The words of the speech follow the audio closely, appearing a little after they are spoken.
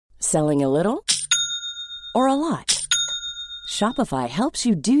Selling a little or a lot? Shopify helps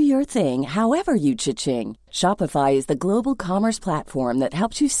you do your thing however you cha-ching. Shopify is the global commerce platform that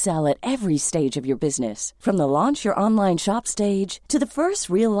helps you sell at every stage of your business. From the launch your online shop stage to the first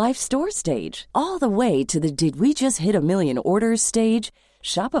real-life store stage, all the way to the did we just hit a million orders stage.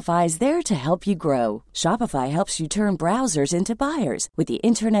 Shopify is there to help you grow. Shopify helps you turn browsers into buyers with the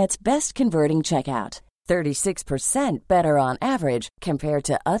internet's best converting checkout. 36% better on average compared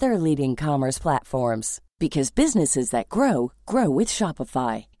to other leading commerce platforms. Because businesses that grow, grow with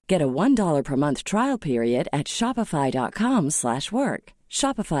Shopify. Get a $1 per month trial period at shopify.com/work.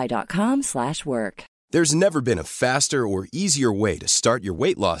 Shopify.com/work. There's never been a faster or easier way to start your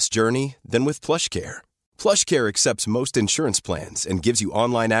weight loss journey than with PlushCare. PlushCare accepts most insurance plans and gives you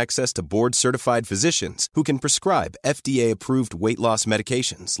online access to board-certified physicians who can prescribe FDA-approved weight loss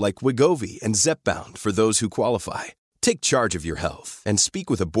medications like Wegovy and Zepbound for those who qualify. Take charge of your health and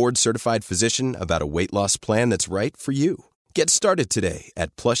speak with a board-certified physician about a weight loss plan that's right for you. Get started today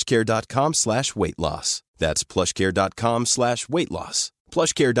at plushcare.com/weight loss. That's plushcare.com/weight loss.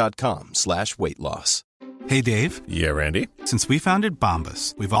 plushcare.com/weight loss. Hey, Dave. Yeah, Randy. Since we founded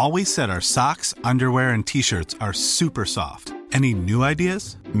Bombas, we've always said our socks, underwear, and T-shirts are super soft. Any new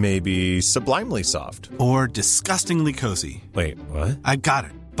ideas? Maybe sublimely soft. Or disgustingly cozy. Wait, what? I got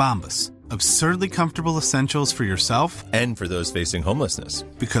it. Bombas. Absurdly comfortable essentials for yourself and for those facing homelessness.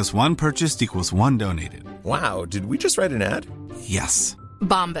 Because one purchased equals one donated. Wow, did we just write an ad? Yes.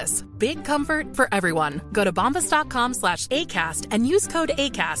 Bombas. Big comfort for everyone. Go to bombas.com/ACAST and use code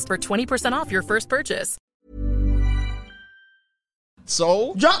ACAST for 20% off your first purchase.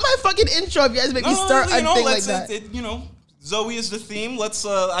 So? Drop my fucking intro if you guys make me start a thing like that. Zoe is the theme. Let's,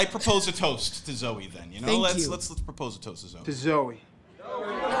 I propose a toast to Zoe then, Thank you. Let's propose a toast to Zoe. To Zoe.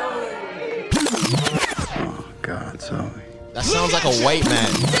 Oh, God, Zoe. That sounds like a white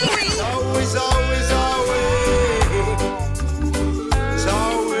man. Always, always, always.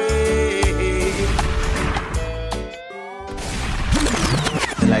 Zoe.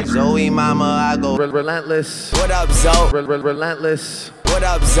 Like Zoe, mama, I go relentless. What up, Zoe? Relentless. What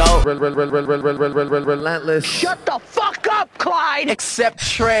up, Zoe? Relentless. Shut the fuck up, Clyde. Except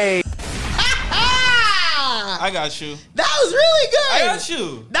Trey. I got you. That was really good. I got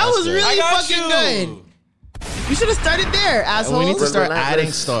you. That was really fucking good. We should have started there, asshole. We need to start adding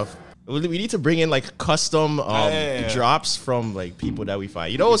stuff. We need to bring in like custom drops from like people that we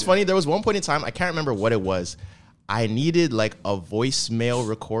find. You know what's funny? There was one point in time, I can't remember what it was. I needed like a voicemail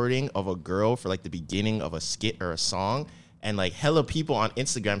recording of a girl for like the beginning of a skit or a song, and like hella people on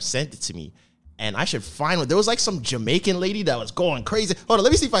Instagram sent it to me. And I should find one. There was like some Jamaican lady that was going crazy. Hold on,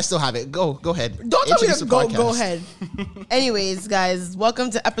 let me see if I still have it. Go ahead. Don't tell me to go ahead. Anyways, guys, welcome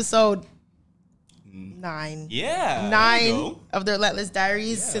to episode 9. Yeah. 9 of the Relentless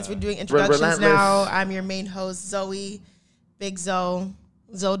Diaries. Yeah. Since we're doing introductions now, I'm your main host, Zoe, Big Zoe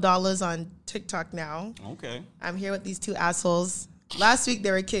Dollars on TikTok now. Okay. I'm here with these two assholes. Last week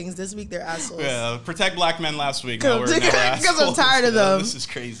they were kings. This week they're assholes. Yeah, protect black men last week. Because I'm tired of them. This is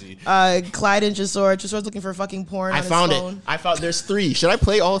crazy. Clyde and Tresor. Tresor's looking for fucking porn. I found it. There's 3. Should I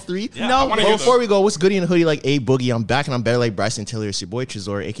play all 3? Yeah, no. Before we go, what's goody in the hoodie like A Boogie? I'm back and I'm better like Bryson Tiller. It's your boy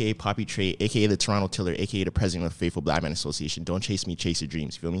Tresor, aka Poppy Trey, aka the Toronto Tiller, aka the president of the Faithful Black Men Association. Don't chase me, chase your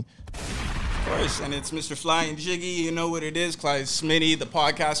dreams. You feel me? Of course, and it's Mr. Fly and Jiggy. You know what it is. Clyde Smitty, the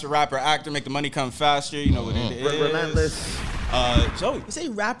podcaster, rapper, actor, make the money come faster. You know what it is. Relentless. Zoe. You say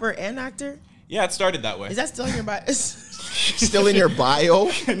rapper and actor? Yeah, it started that way. Is that still in your bio? Still in your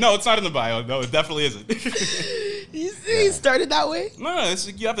bio? No, it's not in the bio. No, it definitely isn't. You started that way? No, it's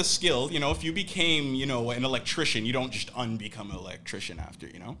like you have a skill. If you became, an electrician, you don't just become an electrician after,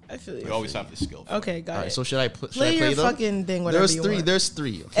 I feel you. You always have the skill. Okay, got it. All right, so should I play your fucking thing, whatever you want. There's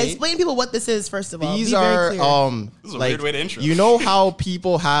 3, okay? Explain people what this is, first of all. These are, this is a weird way to intro. You know how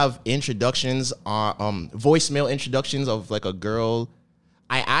people have introductions, voicemail introductions of like a girl?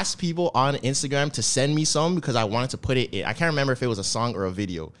 I asked people on Instagram to send me some because I wanted to put it in. I can't remember if it was a song or a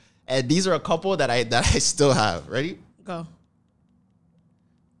video. And these are a couple that I still have. Ready? Go.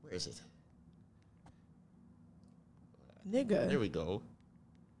 Where is it? Nigga. There we go.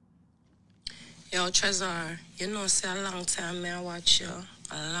 Yo, Trezor, say a long time I watch you.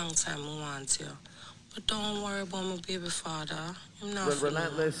 A long time I want you. But don't worry about my baby father. I'm not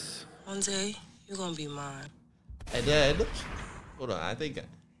relentless. One day, you're going to be mine. And then, hold on, I think.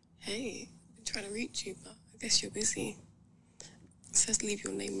 Hey, I'm trying to reach you, but I guess you're busy. It says leave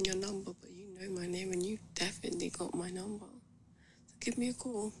your name and your number, but you know my name and you definitely got my number. So give me a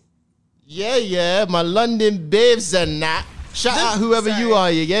call. Yeah, my London babes and that. Shout out whoever you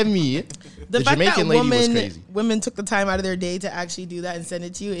are, you get me? The fact Jamaican that lady was crazy. women took the time out of their day to actually do that and send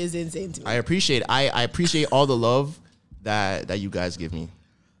it to you is insane to me. I appreciate all the love that you guys give me.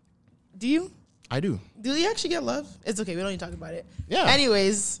 Do you? I do. Do you actually get love? It's okay. We don't need to talk about it. Yeah.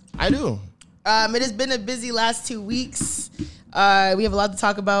 Anyways. I do. It has been a busy last 2 weeks. We have a lot to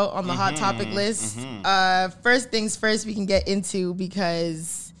talk about on the hot topic list. First things first we can get into,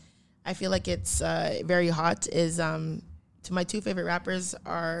 because I feel like it's very hot, is to my 2 favorite rappers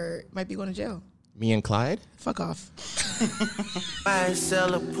might be going to jail. Me and Clyde? Fuck off. I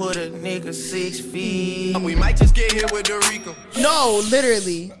sell put a nigga 6 feet. We might just get hit with Dorico. No,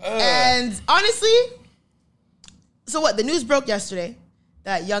 literally. And honestly, so what? The news broke yesterday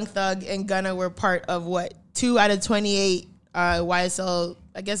that Young Thug and Gunna were part of 2 out of 28 YSL,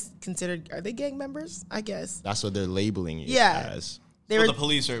 I guess, are they gang members? I guess. That's what they're labeling it as. The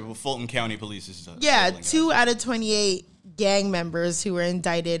police Fulton County Police is 2 out of 28 gang members who were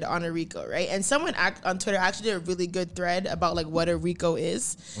indicted on a RICO, right? And someone on Twitter actually did a really good thread about like what a RICO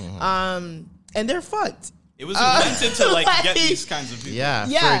is. And they're fucked. It was invented to get these kinds of people. Yeah,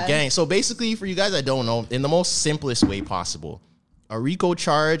 for a gang. So basically, for you guys that don't know, in the most simplest way possible, a RICO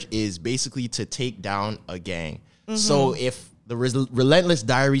charge is basically to take down a gang. So if the Relentless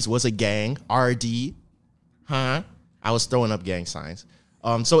Diaries was a gang, RD, I was throwing up gang signs.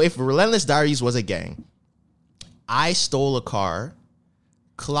 So if Relentless Diaries was a gang, I stole a car,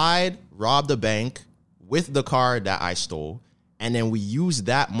 Clyde robbed a bank with the car that I stole, and then we used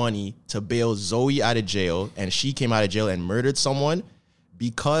that money to bail Zoe out of jail, and she came out of jail and murdered someone.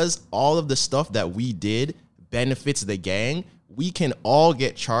 Because all of the stuff that we did benefits the gang, we can all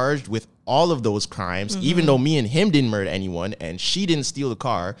get charged with all of those crimes, even though me and him didn't murder anyone and she didn't steal the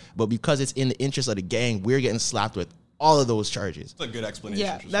car. But because it's in the interest of the gang, we're getting slapped with all of those charges. That's a good explanation.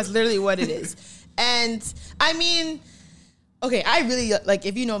 Yeah, that's literally what it is. And I mean, okay, I really,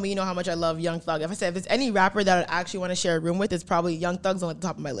 if you know me, you know how much I love Young Thug. If there's any rapper that I actually want to share a room with, it's probably Young Thug's on the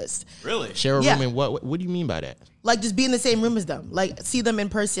top of my list. Really? Share a room in what do you mean by that? Like, just be in the same room as them. Like, see them in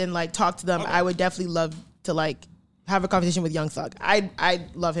person, talk to them. Okay. I would definitely love to, have a conversation with Young Thug. I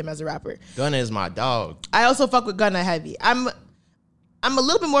love him as a rapper. Gunna is my dog. I also fuck with Gunna heavy. I'm a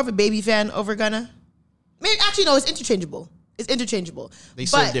little bit more of a Baby fan over Gunna. Maybe, actually, no, it's interchangeable. They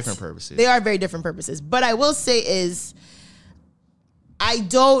serve different purposes. They are very different purposes. But I will say is, I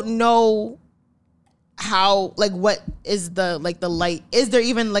don't know how, what is the light? Is there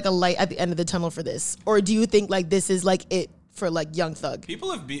even a light at the end of the tunnel for this? Or do you think this is it for Young Thug?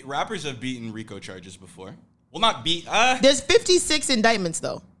 Rappers have beaten RICO charges before. Well, not beat. There's 56 indictments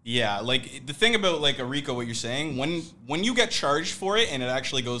though. Yeah, the thing about a RICO, what you're saying, when you get charged for it and it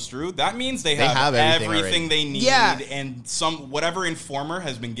actually goes through, that means they have everything they need, and whatever informer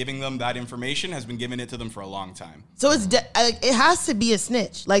has been giving them that information has been giving it to them for a long time. So it's it has to be a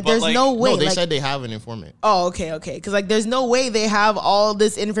snitch. There's no way. No, they said they have an informant. Oh, okay, because there's no way they have all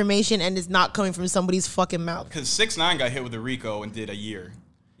this information and it's not coming from somebody's fucking mouth. Because 6ix9ine got hit with a RICO and did a year.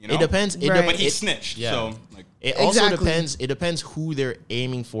 You know? It depends. But he snitched. Yeah. So it also depends. It depends who they're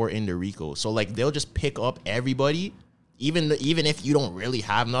aiming for in the RICO. So they'll just pick up everybody, even if you don't really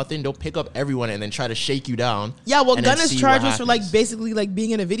have nothing. They'll pick up everyone and then try to shake you down. Yeah, well, Gunna's charges for basically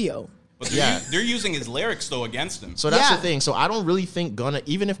being in a video. But they're using his lyrics though against him. So that's the thing. So I don't really think Gunna,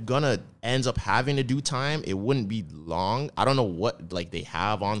 even if Gunna ends up having to do time, it wouldn't be long. I don't know what they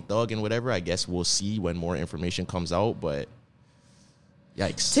have on Thug and whatever. I guess we'll see when more information comes out, but.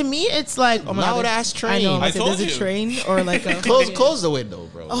 Yikes. To me, it's oh my loud ass train. I know. There's a train or a close the window,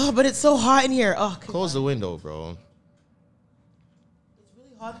 bro. Oh, but it's so hot in here. Oh, close the window, bro. It's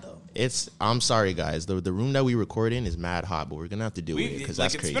really hot though. I'm sorry, guys. The room that we record in is mad hot, but we're gonna have to do it because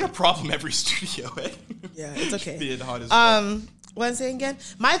that's crazy. It's been a problem every studio. Yeah, it's okay. Being hot as fuck. What I'm saying again.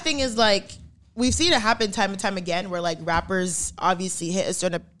 My thing is we've seen it happen time and time again where rappers obviously hit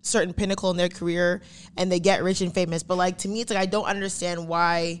a certain pinnacle in their career and they get rich and famous. But to me, it's I don't understand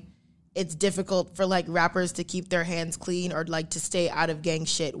why it's difficult for rappers to keep their hands clean or to stay out of gang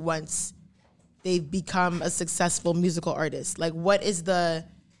shit once they've become a successful musical artist. What is the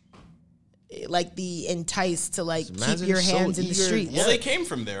entice to keep your hands in the streets? Well, they came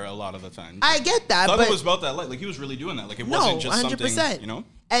from there a lot of the time. I get that. Thug was about that. He was really doing that. It wasn't just 100%. Something, you know?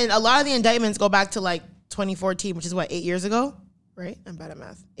 And a lot of the indictments go back to 2014, which is 8 years ago, right? I'm bad at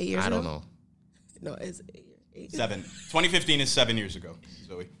math. 8 years ago? I don't know. No, it's 8 years. 7. 2015 is 7 years ago,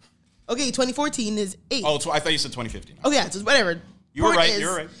 Zoe. Okay, 2014 is 8. Oh, I thought you said 2015. Oh, yeah, so whatever. You were right,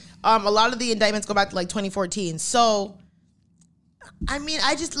 you're right. A lot of the indictments go back to 2014. So, I mean,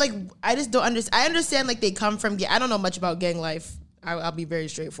 I just don't understand. I understand they come from, I don't know much about gang life. I'll be very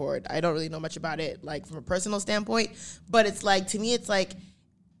straightforward. I don't really know much about it, like from a personal standpoint, but it's like, to me, it's like,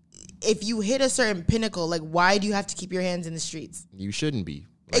 if you hit a certain pinnacle, like, why do you have to keep your hands in the streets? You shouldn't be.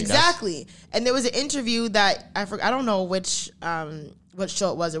 Like, exactly. And there was an interview that I don't know which what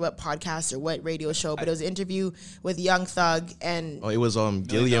show it was, or what podcast or what radio show, but it was an interview with Young Thug and it was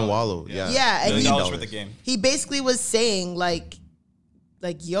Gillian Wallow. Yeah, and $1 for the game. He basically was saying like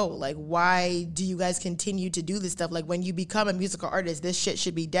yo, like, why do you guys continue to do this stuff? Like, when you become a musical artist, this shit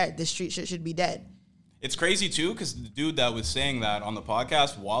should be dead. This street shit should be dead. It's crazy too, because the dude that was saying that on the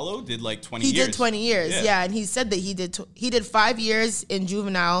podcast, Wallow, did like 20 years. He did 20 years, yeah. And he said that he did 5 years in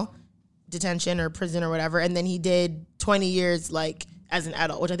juvenile detention or prison or whatever, and then he did 20 years like as an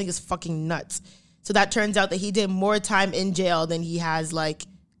adult, which I think is fucking nuts. So that turns out that he did more time in jail than he has like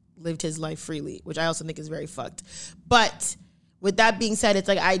lived his life freely, which I also think is very fucked. But with that being said, it's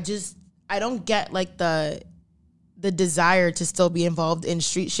like I don't get like the desire to still be involved in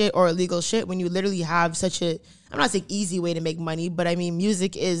street shit or illegal shit when you literally have such a, I'm not saying easy way to make money, but I mean,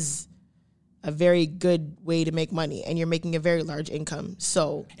 music is a very good way to make money, and you're making a very large income.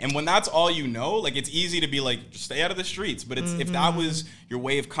 So, and when that's all you know, like, it's easy to be like, just stay out of the streets. But it's if that was your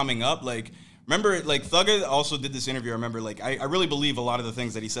way of coming up, like, remember, like, Thugger also did this interview. I remember, like, I really believe a lot of the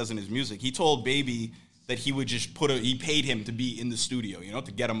things that he says in his music. He told Baby that he would just he paid him to be in the studio, you know,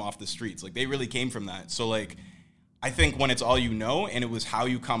 to get him off the streets. Like, they really came from that. So, like, I think when it's all you know and it was how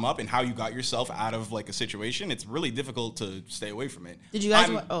you come up and how you got yourself out of like a situation, it's really difficult to stay away from it. Did you guys?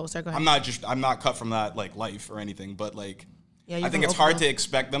 Sorry, go ahead. I'm not cut from that like life or anything, but like, yeah, I think it's hard to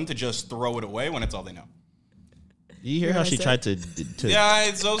expect them to just throw it away when it's all they know. You hear how she tried to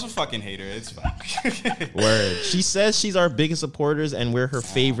yeah, Zoe's a fucking hater. It's fine. Word. She says she's our biggest supporters and we're her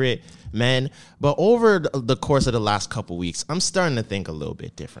favorite men. But over the course of the last couple weeks, I'm starting to think a little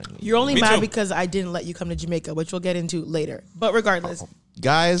bit differently. You're only mad because I didn't let you come to Jamaica, which we'll get into later. But regardless.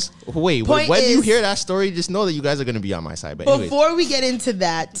 Guys, wait. When you hear that story, just know that you guys are going to be on my side. But before we get into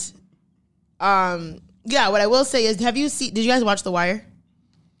that, yeah, what I will say is, did you guys watch The Wire?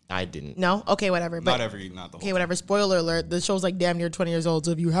 I didn't. No? Okay, whatever. Not the whole okay, whatever. Spoiler alert. The show's like damn near 20 years old,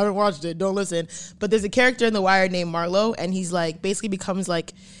 so if you haven't watched it, don't listen. But there's a character in The Wire named Marlo, and he's like, basically becomes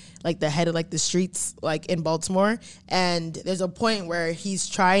like the head of like the streets like in Baltimore. And there's a point where he's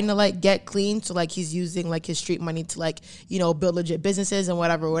trying to like get clean. So like he's using like his street money to like, you know, build legit businesses and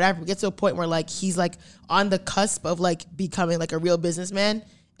whatever. It gets to a point where like he's like on the cusp of like becoming like a real businessman.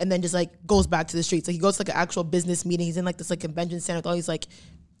 And then just like goes back to the streets. Like he goes to like an actual business meeting. He's in like this like convention center with all these like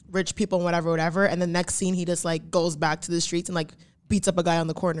rich people and whatever. And the next scene, he just like goes back to the streets and like beats up a guy on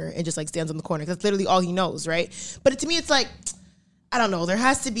the corner and just like stands on the corner. Cause that's literally all he knows, right? But to me, it's like, I don't know. There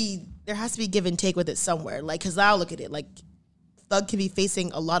has to be give and take with it somewhere. Like, cause I'll look at it like Thug could be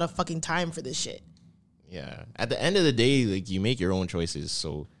facing a lot of fucking time for this shit. Yeah. At the end of the day, like you make your own choices.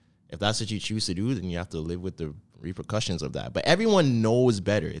 So if that's what you choose to do, then you have to live with the repercussions of that. But everyone knows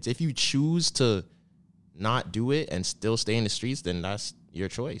better. It's if you choose to not do it and still stay in the streets, then that's your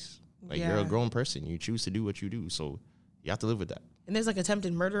choice. Like you're a grown person. You choose to do what you do. So you have to live with that. And there's like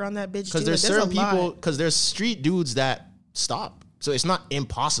attempted murder on that bitch too. Because there's certain people, because there's street dudes that stop. So it's not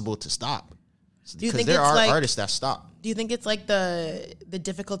impossible to stop. Because there are artists that stop. Do you think it's like the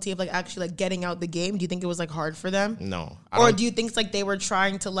difficulty of like actually like getting out the game? Do you think it was like hard for them? No. Or do you think it's like they were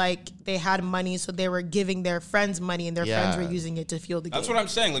trying to like, they had money so they were giving their friends money and their friends were using it to fuel the game? That's what I'm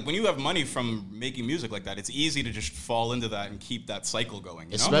saying. Like when you have money from making music like that, it's easy to just fall into that and keep that cycle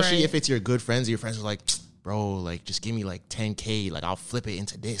going. You know? Especially if it's your good friends. Your friends are like, bro, like just give me like 10K. Like I'll flip it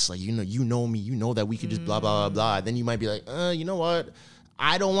into this. Like, you know me. You know that we could just blah, blah, blah, blah. Then you might be like, you know what?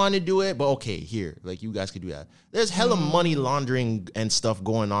 I don't want to do it, but okay, here, like you guys could do that. There's hella money laundering and stuff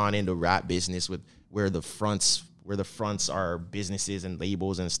going on in the rap business with where the fronts are businesses and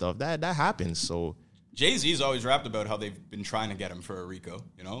labels and stuff. That happens. So Jay-Z's always rapped about how they've been trying to get him for a RICO.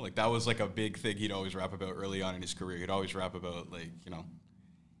 You know, like that was like a big thing he'd always rap about early on in his career. He'd always rap about like, you know,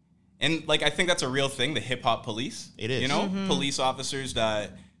 and like I think that's a real thing. The hip hop police. It is. You know, police officers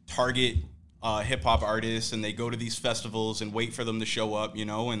that target hip-hop artists and they go to these festivals and wait for them to show up, you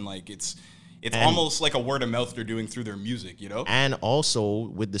know, and like it's almost like a word of mouth they're doing through their music, you know. And also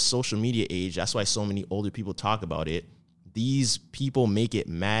with the social media age, that's why so many older people talk about it. These people make it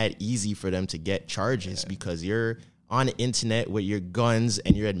mad easy for them to get charges because you're on the internet with your guns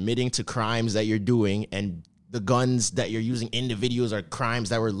and you're admitting to crimes that you're doing, and the guns that you're using in the videos are crimes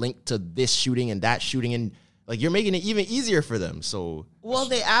that were linked to this shooting and that shooting, and like you're making it even easier for them. So well,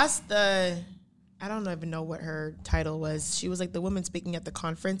 they asked I don't even know what her title was. She was like the woman speaking at the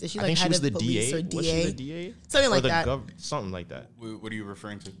conference. Is she I like think head she was of the police DA. or DA? Was she the DA? Something like that. Something like that. What are you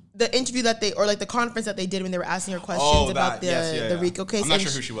referring to? The interview that they, or like the conference that they did when they were asking her questions about the RICO case. I'm not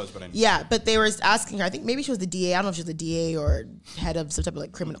sure who she was, but I know. Yeah, but they were asking her, I think maybe she was the DA. I don't know if she was the DA or head of some type of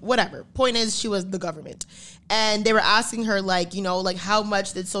like criminal, whatever. Point is, she was the government. And they were asking her like, you know, like how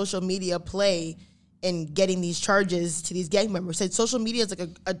much did social media play in getting these charges to these gang members? Said social media is like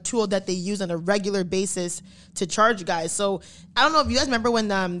a tool that they use on a regular basis to charge guys. So I don't know if you guys remember when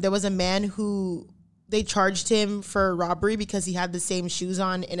there was a man who they charged him for robbery because he had the same shoes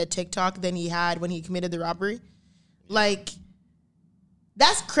on in a TikTok than he had when he committed the robbery. Like,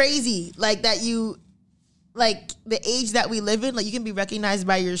 that's crazy. Like that you, like the age that we live in, like you can be recognized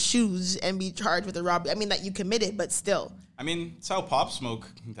by your shoes and be charged with a robbery. I mean, that you committed, but still. I mean, it's how Pop Smoke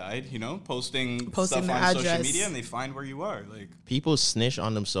died, you know, posting stuff on address. Social media and they find where you are. Like, people snitch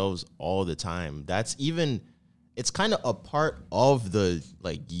on themselves all the time. That's even, it's kind of a part of the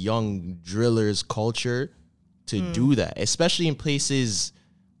like young drillers culture to do that, especially in places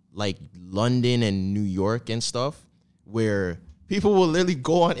like London and New York and stuff, where people will literally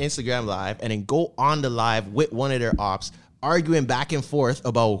go on Instagram Live and then go on the live with one of their ops, arguing back and forth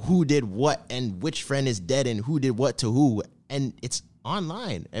about who did what and which friend is dead and who did what to who. And it's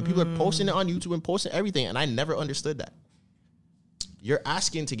online. And people are posting it on YouTube and posting everything. And I never understood that. You're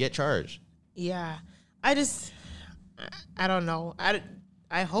asking to get charged. Yeah. I don't know.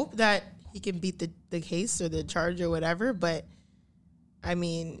 I hope that he can beat the case or the charge or whatever. But, I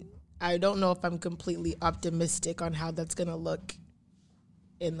mean, I don't know if I'm completely optimistic on how that's going to look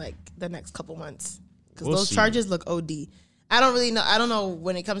in, like, the next couple months. Because those charges look OD. I don't really know. I don't know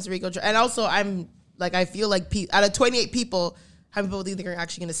when it comes to RICO. And also, I feel like out of 28 people, how many people do you think are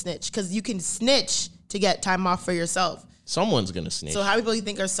actually going to snitch? Because you can snitch to get time off for yourself. Someone's going to snitch. So how many people do you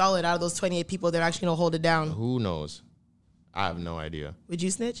think are solid out of those 28 people that are actually going to hold it down? Who knows? I have no idea. Would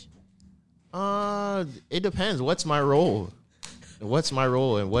you snitch? It depends. What's my role? What's my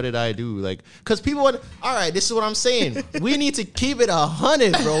role and what did I do? Like, because people would, all right, this is what I'm saying. We need to keep it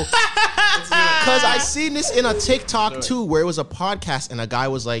 100, bro. Because I seen this in a TikTok too, where it was a podcast and a guy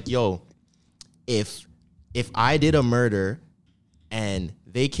was like, yo, if I did a murder and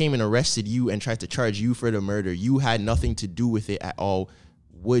they came and arrested you and tried to charge you for the murder, you had nothing to do with it at all,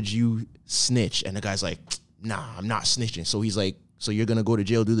 would you snitch? And the guy's like, nah, I'm not snitching. So he's like, so you're going to go to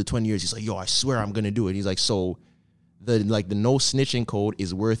jail, do the 20 years. He's like, yo, I swear I'm going to do it. He's like, so the no snitching code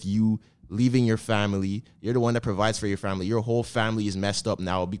is worth you leaving your family. You're the one that provides for your family. Your whole family is messed up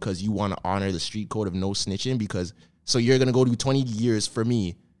now because you want to honor the street code of no snitching, so you're going to go do 20 years for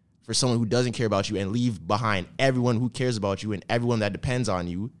me, for someone who doesn't care about you, and leave behind everyone who cares about you and everyone that depends on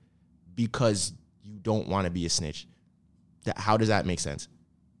you because you don't want to be a snitch. How does that make sense?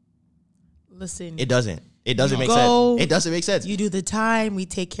 Listen. It doesn't. It doesn't make sense. It doesn't make sense. You do the time. We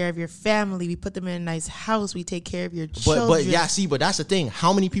take care of your family. We put them in a nice house. We take care of your children. But that's the thing.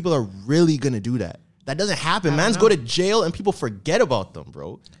 How many people are really going to do that? That doesn't happen. Mans go to jail and people forget about them,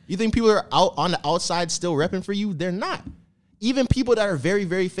 bro. You think people are out on the outside still repping for you? They're not. Even people that are very,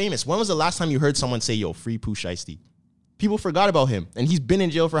 very famous. When was the last time you heard someone say, yo, free Pooh Shiesty? People forgot about him. And he's been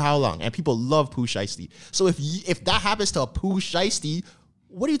in jail for how long? And people love Pooh Shiesty. So if that happens to a Pooh Shiesty,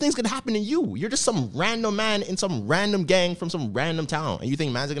 what do you think is going to happen to you? You're just some random man in some random gang from some random town. And you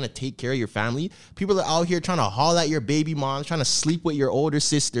think mans are going to take care of your family? People are out here trying to haul at your baby moms, trying to sleep with your older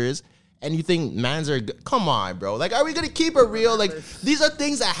sisters. And you think mans are, come on, bro. Like, are we going to keep it real? Like, these are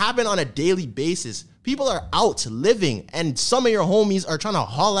things that happen on a daily basis. People are out living. And some of your homies are trying to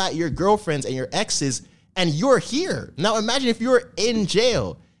haul at your girlfriends and your exes. And you're here. Now, imagine if you're in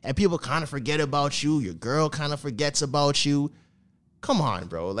jail and people kind of forget about you. Your girl kind of forgets about you. Come on,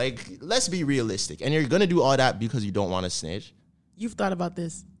 bro. Like, let's be realistic. And you're going to do all that because you don't want to snitch. You've thought about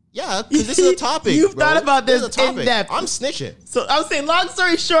this. Yeah, because this is a topic. You've thought about this in depth. I'm snitching. So I'm saying, long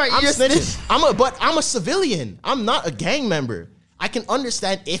story short, I'm snitching. But I'm a civilian. I'm not a gang member. I can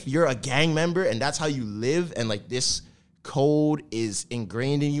understand if you're a gang member and that's how you live and like this code is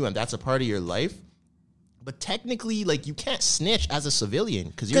ingrained in you and that's a part of your life. But technically, like, you can't snitch as a civilian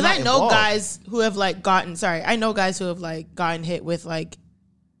because you're not involved. Because I know guys who have like gotten hit with like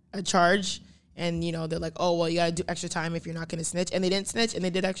a charge and, you know, they're like, oh, well, you got to do extra time if you're not going to snitch. And they didn't snitch and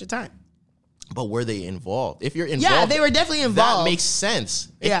they did extra time. But were they involved? If you're involved. Yeah, they were definitely involved. That makes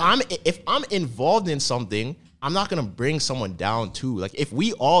sense. If I'm involved in something, I'm not going to bring someone down too. Like, if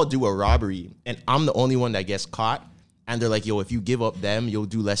we all do a robbery and I'm the only one that gets caught, and they're like, yo, if you give up them, you'll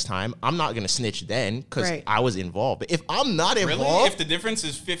do less time. I'm not going to snitch then because I was involved. But if I'm not involved. Really? If the difference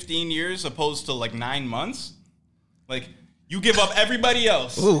is 15 years opposed to like 9 months? Like, You give up everybody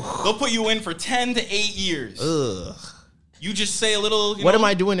else. Ooh. They'll put you in for 10 to 8 years. Ugh. You just say a little. What am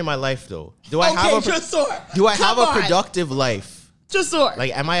I doing in my life though? Do I have a productive life? Tresor.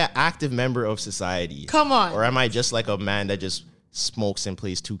 Like, am I an active member of society? Come on. Or am I just like a man that just smokes and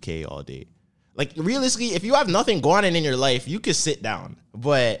plays 2K all day? Like, realistically, if you have nothing going on in your life, you could sit down.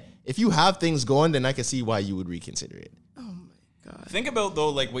 But if you have things going, then I can see why you would reconsider it. Oh my God. Think about though,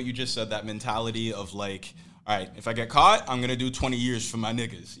 like what you just said, that mentality of like, all right, if I get caught, I'm gonna do 20 years for my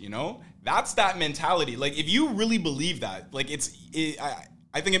niggas. You know, that's that mentality. Like, if you really believe that, like,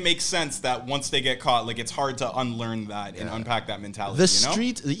 I think it makes sense that once they get caught, like, it's hard to unlearn that and unpack that mentality. The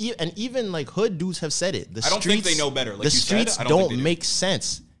streets, and even like hood dudes have said it. I don't think they know better. Like the streets don't make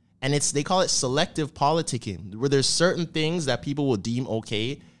sense, and they call it selective politicking, where there's certain things that people will deem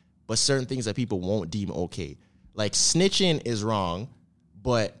okay, but certain things that people won't deem okay. Like, snitching is wrong,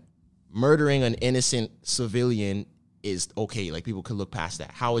 but murdering an innocent civilian is okay. Like, people could look past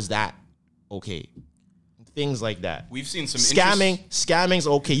that. How is that okay? Things like that. We've seen some scamming's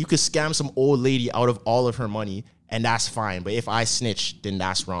okay. You could scam some old lady out of all of her money, and that's fine. But if I snitch, then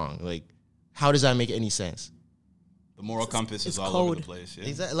that's wrong. Like, how does that make any sense? The moral compass is all over the place. Yeah.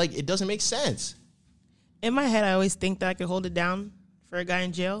 Exactly. Like, it doesn't make sense. In my head, I always think that I could hold it down for a guy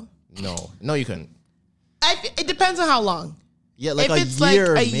in jail. No, you couldn't. It depends on how long. Yeah, like if it's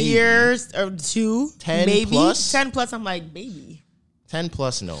year, like a year or two, 10 maybe plus? 10 plus. I'm like, baby. 10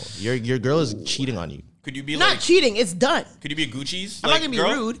 plus, no. Your girl is cheating on you. Could you be not cheating? It's done. Could you be a Gucci's? I'm not gonna be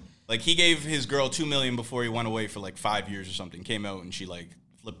rude. Like, he gave his girl $2 million before he went away for like 5 years or something. Came out and she like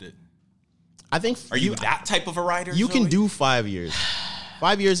flipped it. I think. Are you that type of a rider? You can do 5 years.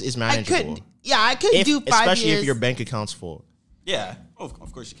 5 years is manageable. I could do 5 years, especially if your bank account's full. Yeah,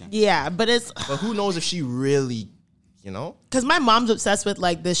 of course you can. Yeah, but But who knows if she really, you know? Because my mom's obsessed with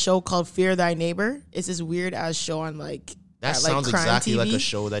like this show called Fear Thy Neighbor. It's this weird ass show on like. That sounds exactly like a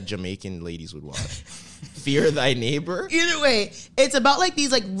show that Jamaican ladies would watch. Fear Thy Neighbor? Either way, it's about like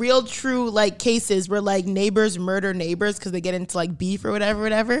these like real true like cases where like neighbors murder neighbors because they get into like beef or whatever.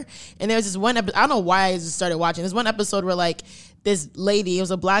 And there was this one episode, I don't know why I just started watching. There's one episode where like this lady, it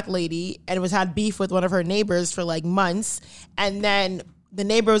was a black lady, and had beef with one of her neighbors for like months. And then the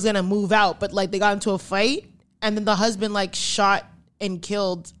neighbor was gonna move out, but like they got into a fight, and then the husband like shot and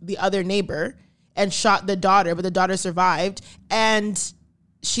killed the other neighbor and shot the daughter, but the daughter survived. And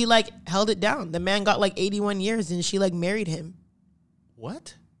she like held it down. The man got like 81 years and she like married him.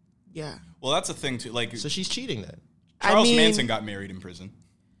 What? Yeah. Well, that's a thing too. Like, so she's cheating then. Charles Manson got married in prison.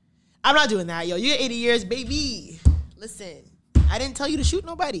 I'm not doing that, yo. You get 80 years, baby. Listen, I didn't tell you to shoot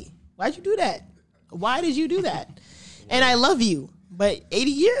nobody. Why'd you do that? Why did you do that? And I love you, but 80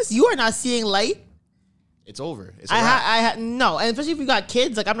 years, you are not seeing light. It's over. It's no, and especially if you got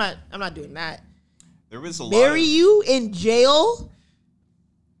kids, like I'm not doing that. There was a marry you in jail.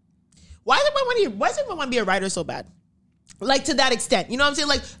 Why does everyone want to be a writer so bad? Like, to that extent. You know what I'm saying?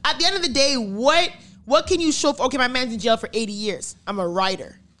 Like, at the end of the day, what can you show for? Okay, my man's in jail for 80 years. I'm a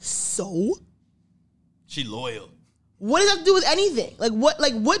writer. So? She loyal. What does that have to do with anything?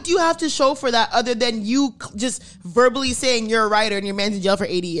 What do you have to show for that other than you just verbally saying you're a writer and your man's in jail for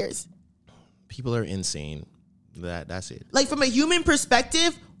 80 years? People are insane. That's it. Like, from a human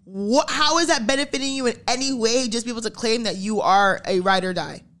perspective, how is that benefiting you in any way? Just be able to claim that you are a ride or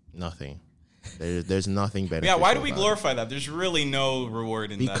die? Nothing. There's nothing better. Yeah, why do we glorify that? There's really no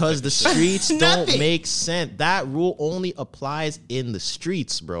reward in that. Because the streets don't make sense. That rule only applies in the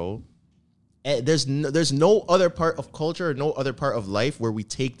streets, bro. There's no other part of culture, no other part of life where we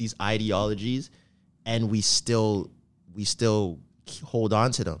take these ideologies and we still hold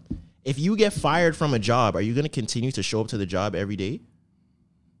on to them. If you get fired from a job, are you going to continue to show up to the job every day?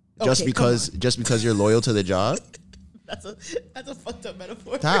 Just because you're loyal to the job? That's a fucked up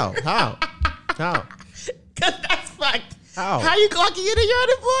metaphor. How? Because that's fucked. How are you clocking in and you're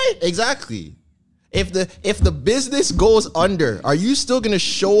unemployed? Exactly. If the business goes under, are you still going to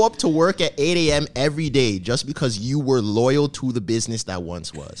show up to work at 8 a.m. every day just because you were loyal to the business that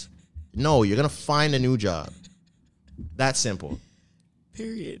once was? No, you're going to find a new job. That's simple.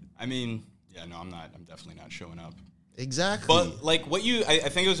 Period. I mean, yeah, no, I'm definitely not showing up. Exactly. But like I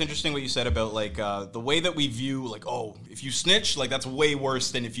think it was interesting what you said about like the way that we view like, oh, if you snitch, like that's way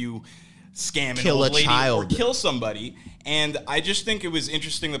worse than if you scam an old lady or kill somebody. And I just think it was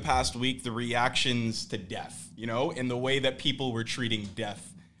interesting the past week, the reactions to death, you know, and the way that people were treating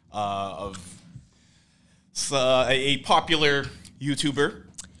death of a popular YouTuber.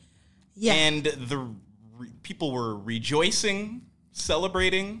 Yeah. And people were rejoicing,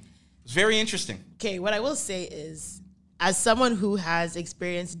 celebrating. It was very interesting. Okay, what I will say is, as someone who has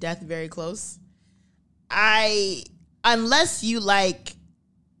experienced death very close, I unless you like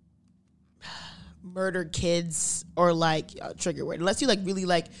murder kids or like trigger word, unless you like really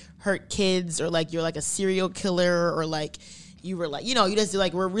like hurt kids or like you're like a serial killer or like you were like, you know, you just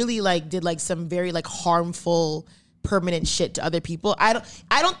like we're really like did like some very like harmful permanent shit to other people. I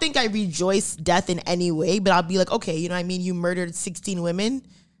don't think I rejoice death in any way, but I'll be like, okay, you know what I mean? You murdered 16 women.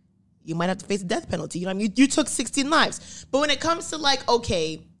 You might have to face a death penalty. You know what I mean? You took 16 lives. But when it comes to like,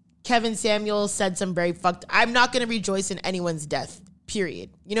 okay, Kevin Samuels said some very fucked, I'm not going to rejoice in anyone's death, period.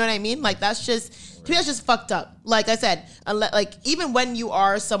 You know what I mean? Like that's just, to me, that's just fucked up. Like I said, like even when you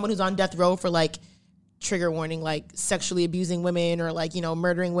are someone who's on death row for like, trigger warning, like sexually abusing women or like, you know,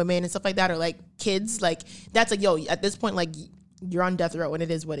 murdering women and stuff like that, or like kids, like that's like, yo, at this point, like you're on death row and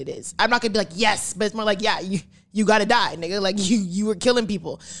it is what it is. I'm not gonna be like, yes, but it's more like, yeah, you gotta die, nigga. Like you were killing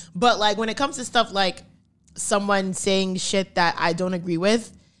people. But like when it comes to stuff like someone saying shit that I don't agree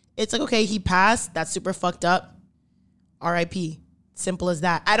with, it's like, okay, he passed. That's super fucked up. R.I.P. Simple as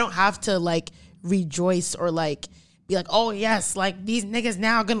that. I don't have to like rejoice or like be like, oh yes, like these niggas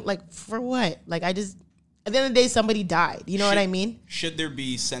now gonna like for what? Like I just. At the end of the day, somebody died. You know what I mean? Should there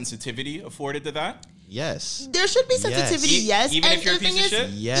be sensitivity afforded to that? Yes. There should be sensitivity, yes. Even if you're a piece of shit?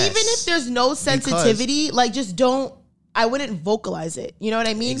 Yes. Even if there's no sensitivity, like just don't, I wouldn't vocalize it. You know what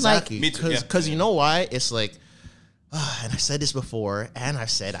I mean? Exactly. Like, Because you know why? It's like, and I said this before, and I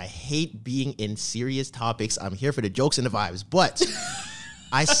said I hate being in serious topics. I'm here for the jokes and the vibes. But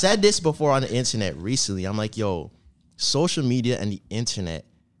I said this before on the internet recently. I'm like, yo, social media and the internet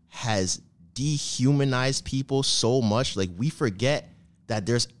has dehumanized people so much. Like we forget that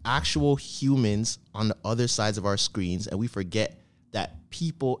there's actual humans on the other sides of our screens, and we forget that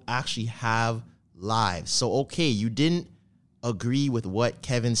people actually have lives. So okay, you didn't agree with what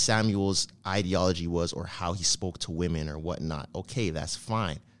Kevin Samuels' ideology was or how he spoke to women or whatnot. Okay, that's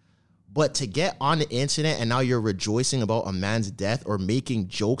fine. But to get on the internet and now you're rejoicing about a man's death or making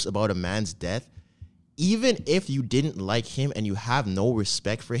jokes about a man's death, even if you didn't like him and you have no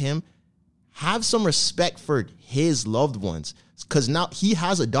respect for him, have some respect for his loved ones. Because now he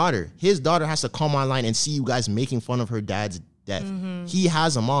has a daughter. His daughter has to come online and see you guys making fun of her dad's death. Mm-hmm. He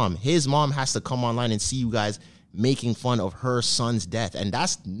has a mom. His mom has to come online and see you guys making fun of her son's death. And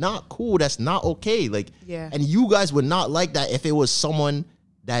that's not cool. That's not okay. Like, yeah. And you guys would not like that if it was someone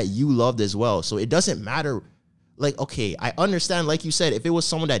that you loved as well. So it doesn't matter. Like, okay, I understand, like you said, if it was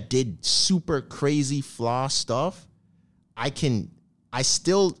someone that did super crazy flaw stuff, I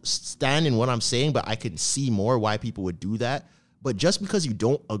still stand in what I'm saying, but I can see more why people would do that. But just because you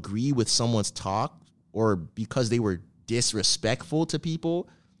don't agree with someone's talk or because they were disrespectful to people,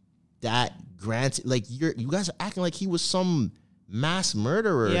 that granted, like you guys are acting like he was some mass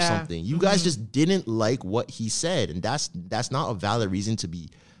murderer or something. You guys just didn't like what he said, and that's not a valid reason to be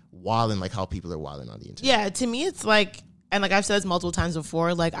wilding like how people are wilding on the internet. Yeah, to me it's like, and like I've said this multiple times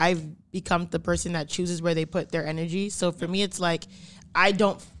before, like I've become the person that chooses where they put their energy. So for me it's like I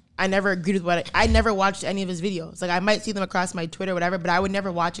never agreed with I never watched any of his videos. Like I might see them across my Twitter or whatever, but I would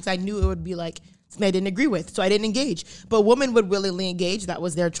never watch it because I knew it would be like something I didn't agree with. So I didn't engage. But women would willingly engage. That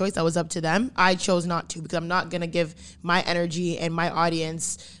was their choice. That was up to them. I chose not to because I'm not going to give my energy and my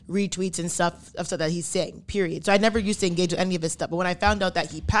audience retweets and stuff that he's saying, period. So I never used to engage with any of his stuff. But when I found out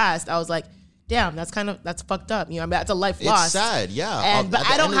that he passed, I was like, damn, that's fucked up. You know, I mean, that's a life lost. It's sad, yeah. But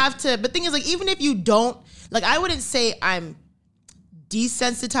I don't have to. But the thing is, like, even if you don't, like, I wouldn't say I'm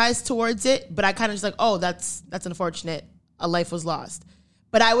desensitized towards it, but I kind of just like, oh, that's unfortunate. A life was lost.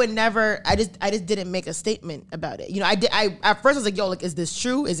 But I would never, I just didn't make a statement about it. You know, I at first I was like, yo, like, is this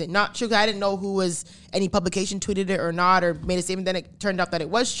true? Is it not true? Because I didn't know any publication tweeted it or not or made a statement. Then it turned out that it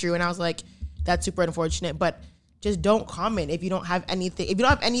was true. And I was like, that's super unfortunate. But just don't comment if you don't have anything. If you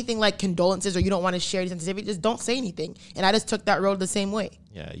don't have anything like condolences or you don't want to share any sensitivity, just don't say anything. And I just took that road the same way.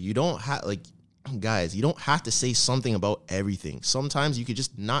 Yeah, you don't have, like, guys, you don't have to say something about everything. Sometimes you could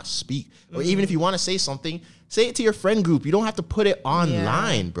just not speak. Or even if you want to say something, say it to your friend group. You don't have to put it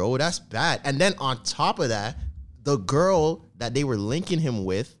online, bro. That's bad. And then on top of that, the girl that they were linking him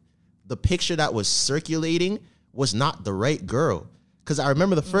with, the picture that was circulating was not the right girl. Because I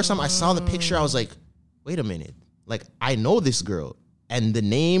remember the first time I saw the picture, I was like, wait a minute. Like, I know this girl. And the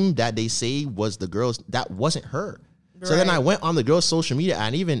name that they say was the girl's, that wasn't her. Right. So then I went on the girl's social media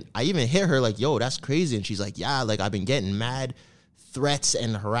and I even hit her like, yo, that's crazy. And she's like, yeah, like I've been getting mad threats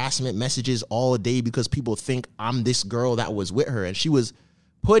and harassment messages all day because people think I'm this girl that was with her. And she was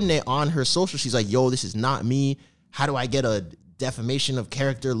putting it on her social. She's like, yo, this is not me. How do I get a defamation of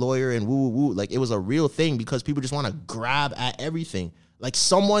character lawyer and woo, woo, woo? Like, it was a real thing because people just want to grab at everything. Like,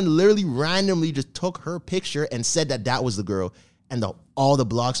 someone literally randomly just took her picture and said that was the girl. and all the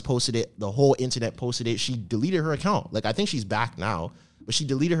blogs posted it, the whole internet posted it. She deleted her account. Like, I think she's back now, but she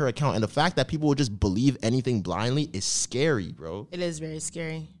deleted her account. And the fact that people will just believe anything blindly is scary, bro. It is very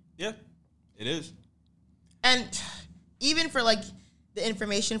scary. Yeah, it is. And even for like the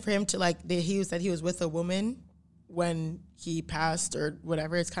information for him to like, he said he was with a woman when he passed or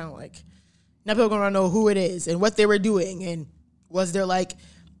whatever. It's kind of like, now people are going to know who it is and what they were doing and was there like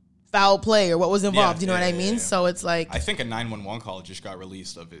foul play or what was involved. You know what I mean? Yeah. So it's like, I think a 911 call just got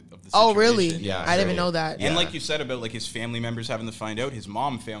released of the situation. Oh, really? Yeah, I didn't even know that. And like you said about like his family members having to find out, his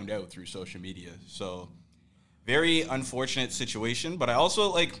mom found out through social media. So very unfortunate situation. But I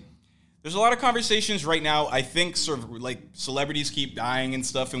also like, there's a lot of conversations right now. I think sort of like celebrities keep dying and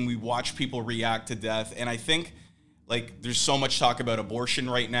stuff, and we watch people react to death. And I think like there's so much talk about abortion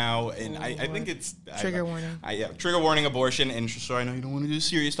right now, and I think it's trigger warning. Trigger warning abortion. And so I know you don't want to do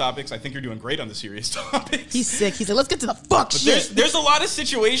serious topics. I think you're doing great on the serious topics. He's sick. He's like, let's get to the fuck shit. There's a lot of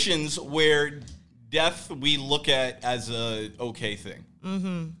situations where death we look at as a okay thing.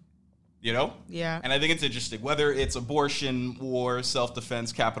 Mm-hmm. You know? Yeah. And I think it's interesting, whether it's abortion, war,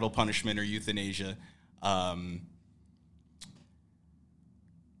 self-defense, capital punishment, or euthanasia.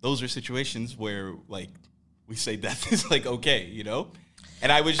 Those are situations where, like, we say death is, like, okay, you know?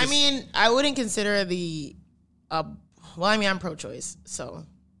 And I was just... I mean, I wouldn't consider the... well, I mean, I'm pro-choice, so...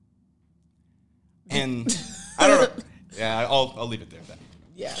 And I don't know. Yeah, I'll leave it there then.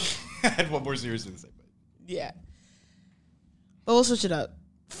 Yeah. I had one more serious thing to say. But. Yeah. But we'll switch it up.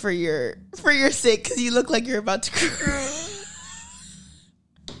 For your sake, because you look like you're about to cry.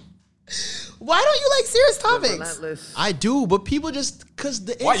 Why don't you like serious topics? I do, but people just because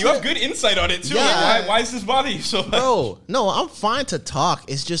the you have good insight on it too. Yeah. Like, why is this bother you so much? Bro, no, I'm fine to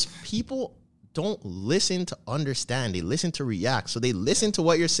talk. It's just people don't listen to understand. They listen to react. So they listen to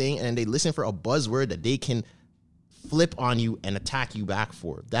what you're saying and they listen for a buzzword that they can flip on you and attack you back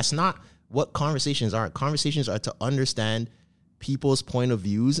for. That's not what conversations are. Conversations are to understand people's point of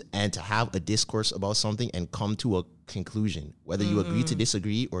views and to have a discourse about something and come to a conclusion, whether you agree to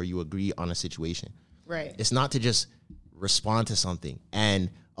disagree or you agree on a situation. Right. It's not to just respond to something. And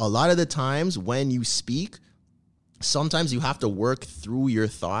a lot of the times when you speak, sometimes you have to work through your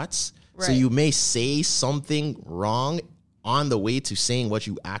thoughts. Right. So you may say something wrong on the way to saying what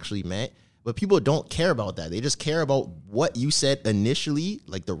you actually meant, but people don't care about that. They just care about what you said initially,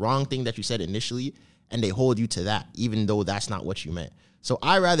 like the wrong thing that you said initially, and they hold you to that, even though that's not what you meant. So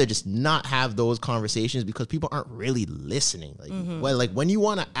I rather just not have those conversations because people aren't really listening. Like, well, like when you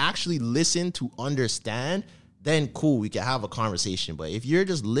want to actually listen to understand, then cool, we can have a conversation. But if you're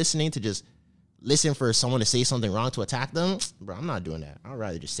just listening to just listen for someone to say something wrong to attack them, bro, I'm not doing that. I'd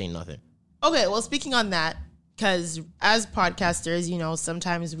rather just say nothing. Okay, well, speaking on that, because as podcasters, you know,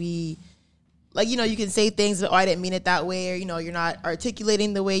 sometimes we... Like, you know, you can say things, but I didn't mean it that way, or, you know, you're not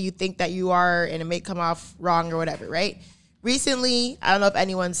articulating the way you think that you are, and it may come off wrong or whatever, right? Recently, I don't know if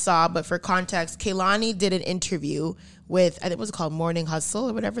anyone saw, but for context, Kehlani did an interview with, I think it was called Morning Hustle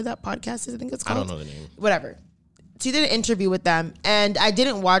or whatever that podcast is, I think it's called. I don't know the name. Whatever. She did an interview with them, and I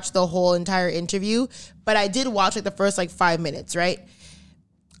didn't watch the whole entire interview, but I did watch like the first like 5 minutes, right?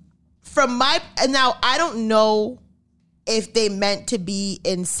 And now I don't know if they meant to be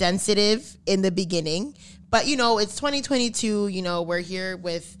insensitive in the beginning. But, you know, it's 2022, you know, we're here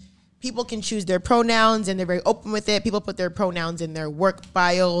with, people can choose their pronouns and they're very open with it. People put their pronouns in their work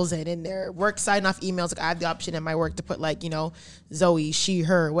bios and in their work sign-off emails. Like I have the option in my work to put like, you know, Zoe, she,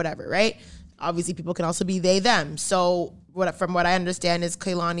 her, whatever, right? Obviously, people can also be they, them. So from what I understand is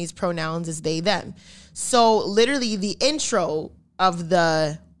Kehlani's pronouns is they, them. So literally the intro of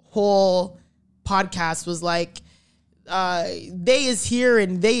the whole podcast was like, they is here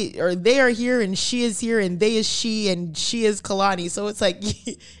and they are here and she is here and they is she and she is Kehlani. So it's like,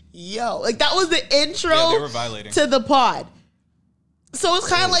 yo, like that was the intro they were violating to the pod. So it's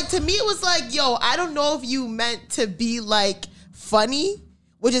kind of like, to me, it was like, yo, I don't know if you meant to be like funny,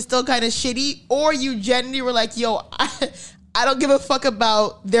 which is still kind of shitty, or you genuinely were like, yo, I don't give a fuck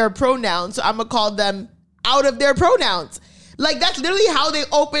about their pronouns, so I'm gonna call them out of their pronouns. Like that's literally how they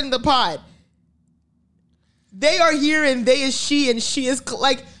opened the pod. They are here and they is she and she is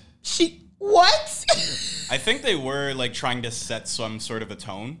like, she, what? I think they were like trying to set some sort of a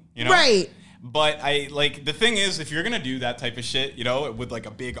tone, you know? Right. But I like, the thing is, if you're going to do that type of shit, you know, with like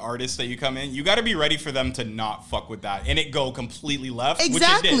a big artist that you come in, you got to be ready for them to not fuck with that and it go completely left.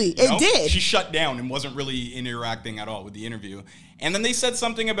 Exactly. Which it did. It She shut down and wasn't really interacting at all with the interview. And then they said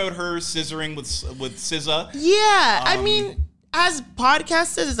something about her scissoring with SZA. Yeah. I mean, as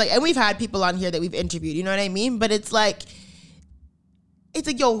podcasters, it's like, and we've had people on here that we've interviewed, you know what I mean? But it's like,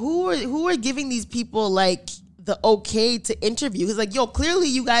 yo, who are giving these people like the okay to interview. Because like, yo, clearly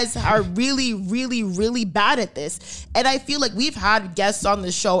you guys are really, really, really bad at this. And I feel like we've had guests on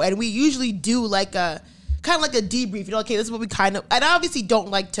the show and we usually do like a kind of like a debrief. You know, okay, this is what we kind of, and I obviously don't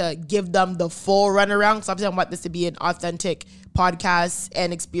like to give them the full runaround because obviously I want this to be an authentic podcast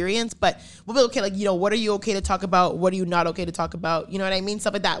and experience, but we'll be okay, like, you know, what are you okay to talk about? What are you not okay to talk about? You know what I mean?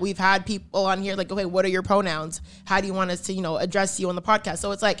 Stuff like that. We've had people on here like, okay, what are your pronouns? How do you want us to, you know, address you on the podcast?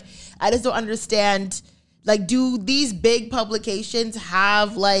 So it's like, I just don't understand, like, do these big publications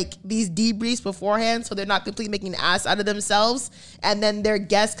have like these debriefs beforehand so they're not completely making an ass out of themselves and then their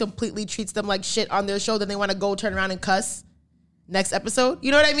guest completely treats them like shit on their show, then they want to go turn around and cuss next episode?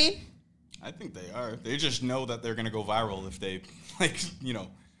 You know what I mean? I think they are. They just know that they're going to go viral if they, like, you know,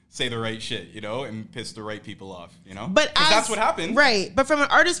 say the right shit, you know, and piss the right people off, you know? But that's what happened. Right. But from an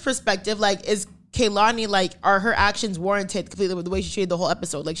artist perspective, like, is Kehlani, like, are her actions warranted completely with the way she treated the whole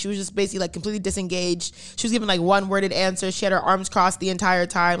episode? Like, she was just basically, like, completely disengaged. She was giving, like, one-worded answers. She had her arms crossed the entire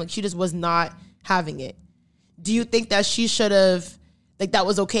time. Like, she just was not having it. Do you think that she should have, like, that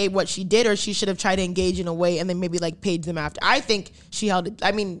was okay what she did, or she should have tried to engage in a way and then maybe, like, paid them after? I think she held it.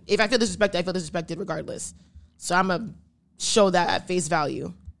 I mean, if I feel disrespected, I feel disrespected regardless. So I'm going to show that at face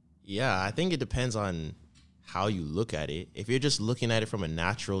value. Yeah, I think it depends on how you look at it. If you're just looking at it from a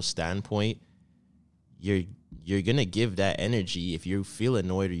natural standpoint, you're going to give that energy. If you feel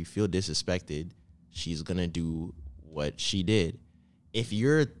annoyed or you feel disrespected, she's going to do what she did. If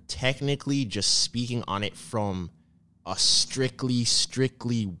you're technically just speaking on it from a strictly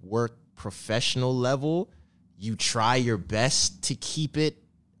work professional level, you try your best to keep it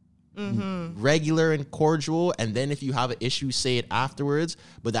regular and cordial, and then if you have an issue, say it afterwards.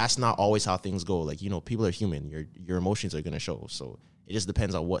 But that's not always how things go. Like, you know, people are human. Your emotions are going to show. So it just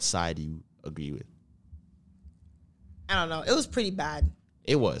depends on what side you agree with. I don't know. It was pretty bad.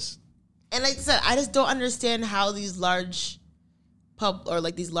 It was. And like I said, I just don't understand how these large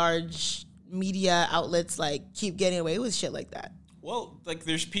these large media outlets like keep getting away with shit like that. Well, like,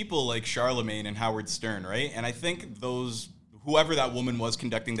 there's people like Charlemagne and Howard Stern, right? And I think whoever that woman was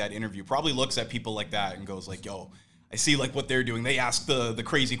conducting that interview probably looks at people like that and goes like, yo, I see like what they're doing. They ask the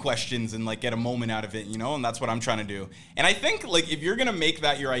crazy questions and like get a moment out of it, you know? And that's what I'm trying to do. And I think like if you're going to make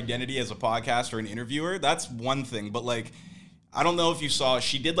that your identity as a podcast or an interviewer, that's one thing. But like, I don't know if you saw,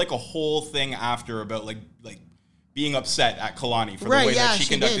 she did like a whole thing after about like being upset at Kehlani for the way that she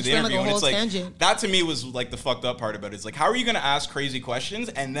conducted the interview. And it's like, tangent. That to me was like the fucked up part about it. It's like, how are you going to ask crazy questions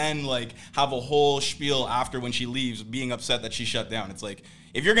and then like have a whole spiel after when she leaves being upset that she shut down? It's like,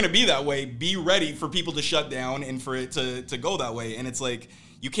 if you're going to be that way, be ready for people to shut down and for it to go that way. And it's like,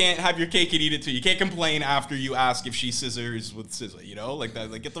 you can't have your cake and eat it too. You can't complain after you ask if she scissors with SZA, you know? Like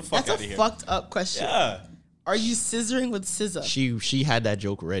that, like get the fuck out of here. That's a fucked up question. Yeah. Are you scissoring with SZA? She had that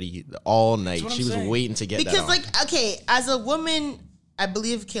joke ready all night. She was waiting to get that because, on. like, okay, as a woman, I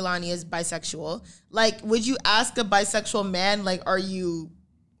believe Kehlani is bisexual. Like, would you ask a bisexual man, like, are you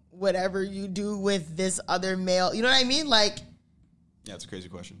whatever you do with this other male? You know what I mean? Like, yeah, it's a crazy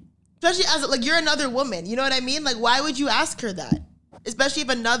question. Especially as like you're another woman. You know what I mean? Like, why would you ask her that? Especially if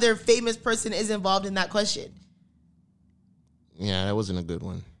another famous person is involved in that question. Yeah, that wasn't a good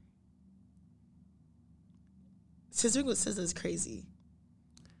one. Scissoring with SZA is crazy.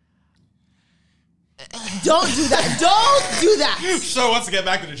 Don't do that. Don't do that. So let's get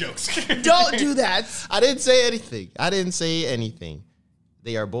back to the jokes. Don't do that. I didn't say anything.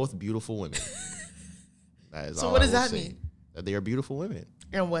 They are both beautiful women. That is so all what I does will that say. mean? That they are beautiful women.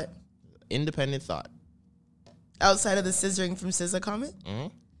 And what? Independent thought. Outside of the scissoring from SZA comment? Mm-hmm.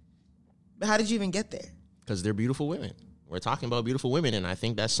 But how did you even get there? Because they're beautiful women. We're talking about beautiful women, and I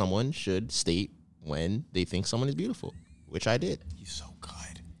think that someone should state when they think someone is beautiful, which I did. He's so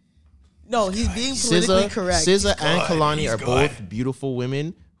good. No, he's being politically correct. SZA and Kehlani are both beautiful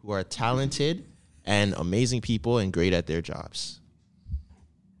women who are talented and amazing people and great at their jobs.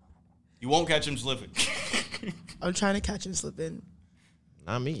 You won't catch him slipping. I'm trying to catch him slipping.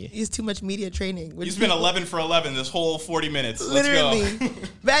 Not me. He's too much media training. He's been 11 for 11 this whole 40 minutes. Literally. Let's go.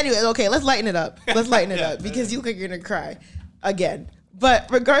 But anyway, okay, let's lighten it up. Because you look like you're going to cry again. But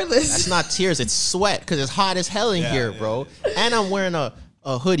regardless. That's not tears. It's sweat because it's hot as hell in here, bro. And I'm wearing a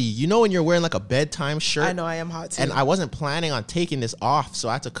hoodie. You know when you're wearing like a bedtime shirt? I know, I am hot too. And I wasn't planning on taking this off, so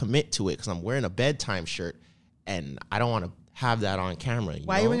I had to commit to it because I'm wearing a bedtime shirt. And I don't want to have that on camera.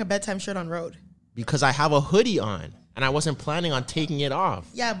 Why are you wearing a bedtime shirt on road? Because I have a hoodie on. And I wasn't planning on taking it off.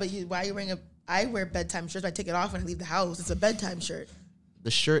 Yeah, but why are you wearing I wear bedtime shirts. I take it off when I leave the house. It's a bedtime shirt.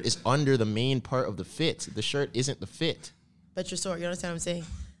 The shirt is under the main part of the fit. The shirt isn't the fit. Bet you're sore. You understand what I'm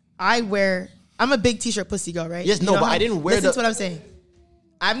saying? I'm a big t-shirt pussy girl, right? Yes, no, but I didn't wear Listen to what I'm saying.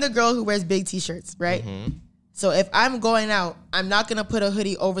 I'm the girl who wears big t-shirts, right? Mm-hmm. So if I'm going out, I'm not going to put a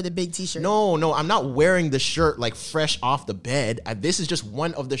hoodie over the big t-shirt. No, I'm not wearing the shirt like fresh off the bed. This is just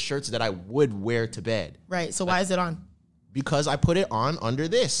one of the shirts that I would wear to bed. Right. So why is it on? Because I put it on under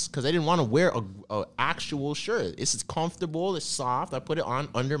this. Because I didn't want to wear a actual shirt. It's comfortable. It's soft. I put it on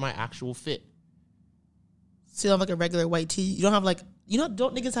under my actual fit. So you don't have like a regular white tee? You don't have like, don't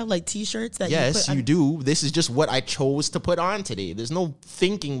niggas have like t-shirts that yes, you put you do. This is just what I chose to put on today. There's no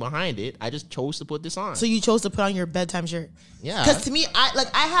thinking behind it. I just chose to put this on. So you chose to put on your bedtime shirt? Yeah. Because to me,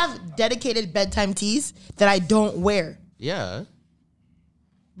 I have dedicated bedtime tees that I don't wear. Yeah.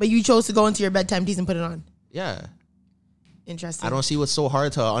 But you chose to go into your bedtime tees and put it on? Yeah. Interesting. I don't see what's so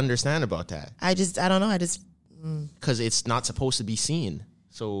hard to understand about that. I don't know. Because it's not supposed to be seen.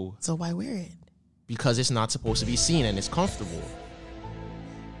 So why wear it? Because it's not supposed to be seen and it's comfortable.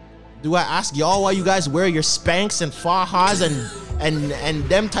 Do I ask y'all why you guys wear your Spanx and Fajas and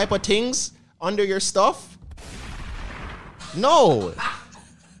them type of things under your stuff? No.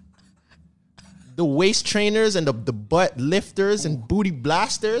 The waist trainers and the butt lifters and booty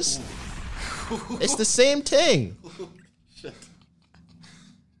blasters. It's the same thing.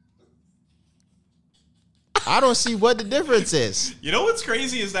 I don't see what the difference is. You know what's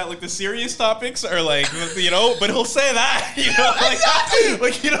crazy is that like the serious topics are like, but he'll say that,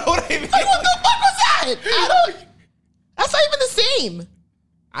 like you know what I mean? Like, what the fuck was that? That's not even the same.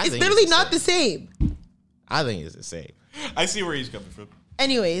 It's literally not the same. I think it's the same. I see where he's coming from.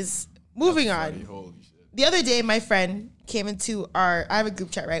 Anyways, moving on. Holy shit. The other day, my friend came into I have a group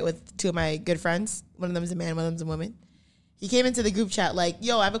chat, right, with two of my good friends. One of them is a man, one of them is a woman. He came into the group chat like,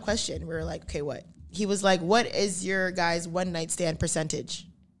 yo, I have a question. We were like, okay, what? He was like, what is your guys' one night stand percentage?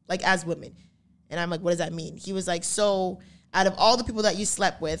 Like as women. And I'm like, what does that mean? He was like, so out of all the people that you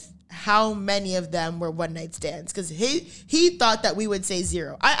slept with, how many of them were one night stands? Because he thought that we would say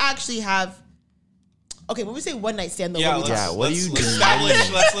 0. I actually have, okay, when we say one night stand, though, let's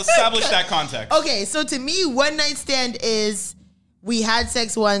establish that context. Okay, so to me, one night stand is we had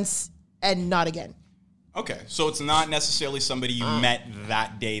sex once and not again. Okay, so it's not necessarily somebody you met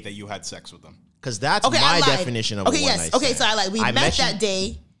that day that you had sex with them. Because that's my definition of a one night stand. Okay, so we met that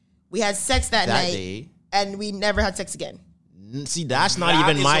day, we had sex that night, day, and we never had sex again. See, that's not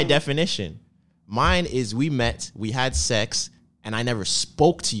even my definition. Mine is we met, we had sex, and I never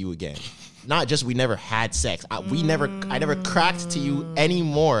spoke to you again. Not just we never had sex. I never cracked to you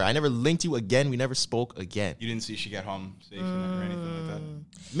anymore. I never linked you again. We never spoke again. You didn't see she got home safe or anything like that?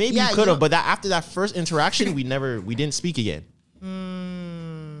 Maybe you could have, but after that first interaction, we didn't speak again.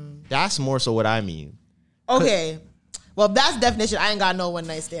 That's more so what I mean. Okay. Well, that's definition. I ain't got no one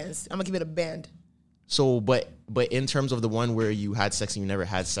night stands. I'm gonna keep it a band. So, but in terms of the one where you had sex and you never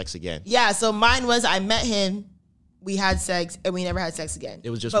had sex again. Yeah, so mine was I met him, we had sex, and we never had sex again. It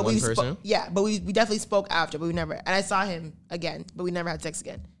was just one person? Yeah, but we definitely spoke after, but we never, and I saw him again, but we never had sex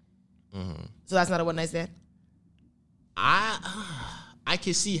again. Mm-hmm. So that's not a one night stand? I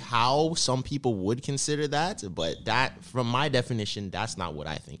can see how some people would consider that, but that, from my definition, that's not what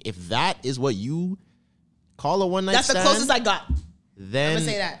I think. If that is what you call a one night stand, that's the closest I got. Then I'm gonna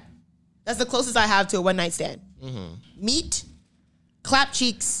say that. That's the closest I have to a one night stand. Mm-hmm. Meet, clap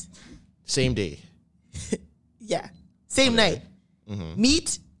cheeks, same day. Yeah, same night. Mm-hmm.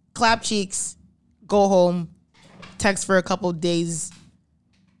 Meet, clap cheeks, go home, text for a couple days.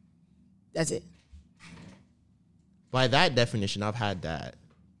 That's it. By that definition, I've had that.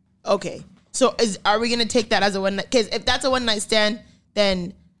 Okay. So are we going to take that as a one night? Because if that's a one night stand,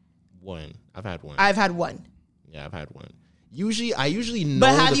 then... One. I've had one. I've had one. Yeah, I've had one. I usually know.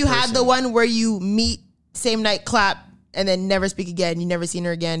 But have you had the one where you meet, same night, clap, and then never speak again? You never seen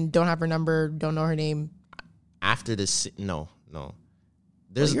her again, don't have her number, don't know her name? After this, no.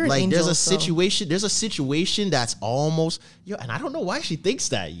 There's there's a situation that's almost, and I don't know why she thinks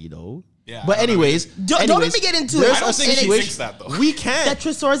that, Yeah, but anyways, don't let me get into it. I don't think she thinks that though. We can't. That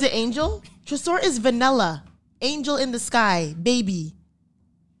Tresor is an angel? Tresor is vanilla. Angel in the sky, baby.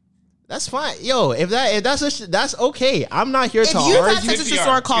 That's fine. If that's okay. I'm not here to argue. If you've had sex with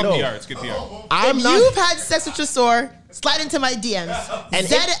Tresor, call me. It's good PR. You've had sex with Tresor, slide into my DMs. And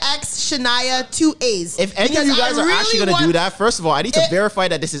ZX Shania 2A's. If any of you guys are actually going to do that, first of all, I need to verify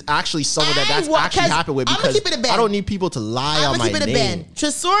that this is actually someone that's actually happened with, because I don't need people to lie on my name.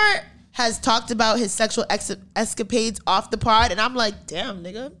 Tresor has talked about his sexual escapades off the pod, and I'm like, damn,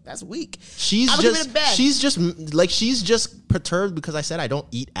 nigga, that's weak. She's just perturbed because I said I don't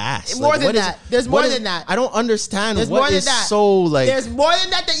eat ass. More than that. There's more than that. I don't understand what is so like. There's more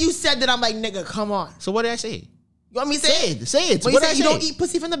than that you said that I'm like, nigga, come on. So what did I say? You want me to say it? Say it. When you said you don't eat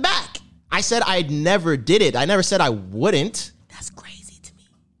pussy from the back. I said I never did it. I never said I wouldn't. That's crazy to me.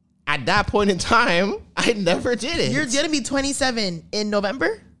 At that point in time, I never did it. You're gonna be 27 in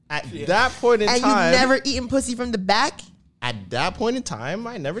November? At that point in time. And you never eaten pussy from the back? At that point in time,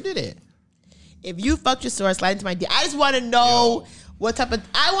 I never did it. If you fucked your store, slide into my DM. I just want to know what type of...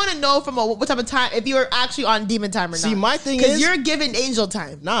 I want to know from what type of time, if you were actually on demon time or not. See, my thing is... Because you're giving angel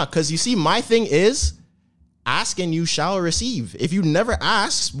time. Nah, because you see, my thing is... Ask and you shall receive. If you never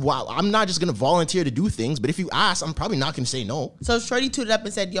ask, well, I'm not just going to volunteer to do things, but if you ask, I'm probably not going to say no. So Shorty tooted up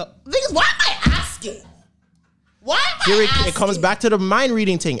and said, yo, niggas, why am I asking? Why am I asking? It comes back to the mind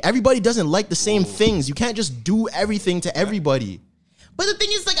reading thing. Everybody doesn't like the same things. You can't just do everything to everybody. But the thing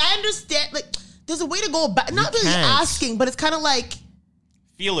is, like, I understand, like, there's a way to go about, not really asking, but it's kind of like...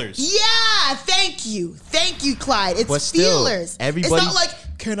 Feelers. Yeah, thank you. Thank you, Clyde. It's still, feelers. Everybody, it's not like,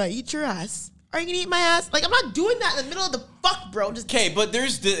 can I eat your ass? Are you gonna eat my ass? Like, I'm not doing that in the middle of the fuck, bro. Just okay, but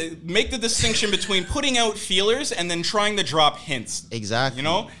make the distinction between putting out feelers and then trying to drop hints. Exactly. You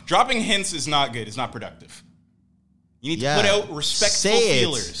know, dropping hints is not good. It's not productive. You need to put out respectful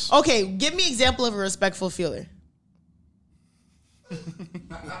feelers. Okay, give me an example of a respectful feeler.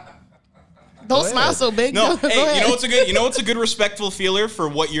 Don't smile so big. No, hey, you know what's a good respectful feeler for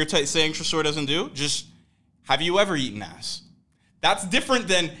what you're saying Tresor doesn't do? Just, have you ever eaten ass? That's different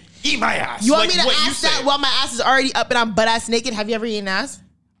than eat my ass. You want me to ask that while my ass is already up and I'm butt ass naked? Have you ever eaten ass?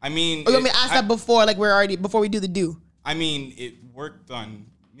 I mean, or you want me to ask that before, like before we do the do? I mean, it worked on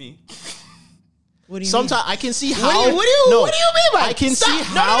me. What do you Sometimes mean? I can see how. What do you mean by that? I can see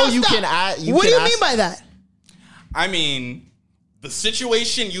how you can ask. What do you mean by that? I mean, the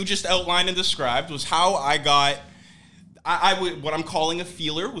situation you just outlined and described was how I got. What I'm calling a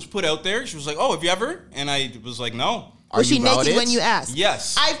feeler was put out there. She was like, "Oh, have you ever?" And I was like, "No." Was she naked when you asked?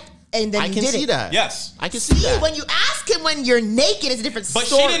 Yes. And then I can see that. Yes. I can see that. When you ask him when you're naked, it's a different story.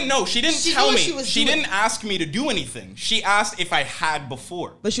 But she didn't know. She didn't tell me. She didn't ask me to do anything. She asked if I had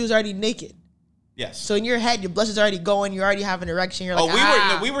before. But she was already naked. Yes. So in your head, your blush is already going. You already have an erection. You're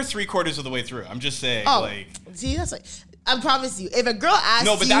like, we were 3/4 of the way through. I'm just saying. See, that's like, I promise you, if a girl asks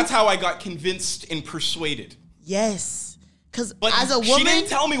No, but that's how I got convinced and persuaded. Yes. Because as a woman, she didn't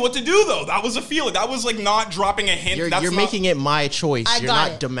tell me what to do though. That was a feeling. That was like not dropping a hint. You're making it my choice. You're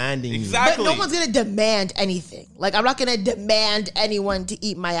not demanding. Exactly. But no one's gonna demand anything. Like, I'm not gonna demand anyone to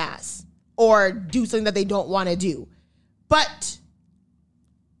eat my ass or do something that they don't want to do. But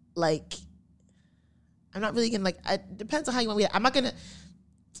like, I'm not really gonna it depends on how you want me. I'm not gonna.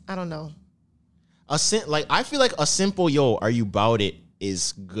 I don't know. I feel like a simple "yo, are you about it"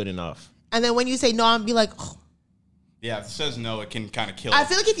 is good enough. And then when you say no, I'm be like, oh. Yeah, if it says no, it can kind of kill. I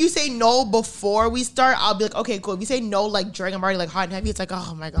feel like if you say no before we start, I'll be like, okay, cool. If you say no, like during I'm already like hot and heavy, it's like,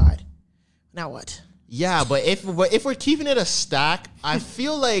 oh my God. Now what? Yeah, but if we're keeping it a stack, I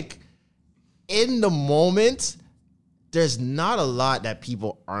feel like in the moment, there's not a lot that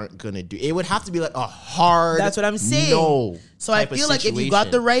people aren't gonna do. It would have to be like a hard. That's what I'm saying. No. So I feel like if you got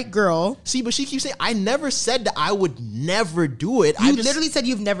the right girl. See, but she keeps saying, I never said that I would never do it. You literally said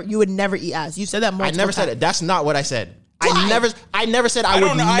you would never eat ass. You said that multiple times. I never said it. That's not what I said. Clyde. I never said I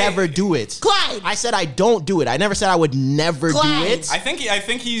would never do it. Clyde. I said I don't do it. I never said I would never do it. I think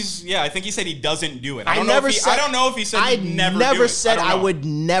he said he doesn't do it. I don't know if he said he'd never do it. I never said I would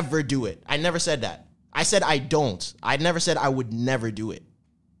never do it. I never said that. I said I don't. I never said I would never do it.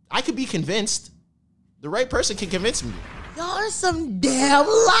 I could be convinced. The right person can convince me. Y'all are some damn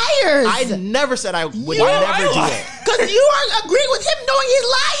liars. I never said I would never do it. Because you are agreeing with him knowing he's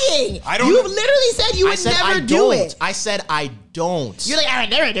lying. You literally said you would never do it. I said I don't. You're like, I would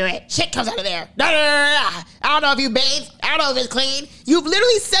never do it. Shit comes out of there. No. I don't know if you bathe. I don't know if it's clean. You've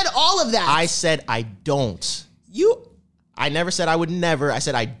literally said all of that. I said I don't. I never said I would never. I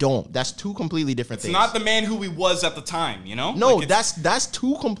said I don't. That's two completely different things. It's not the man who he was at the time, you know? No, that's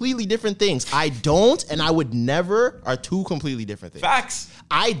two completely different things. I don't and I would never are two completely different things. Facts.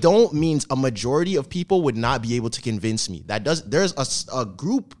 I don't means a majority of people would not be able to convince me. There's a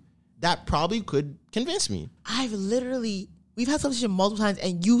group that probably could convince me. We've had something multiple times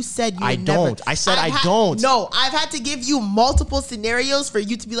and you said you would never. Never. I said I don't. No, I've had to give you multiple scenarios for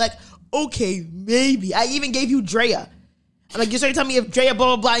you to be like, okay, maybe. I even gave you Drea. I'm like, you started telling me if Drea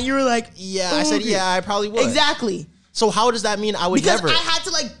blah, blah, blah, and you were like... Yeah, I said, yeah, I probably would. Exactly. So how does that mean I would never? Because I had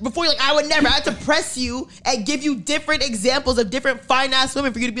to before you're like, I would never. I had to press you and give you different examples of different fine-ass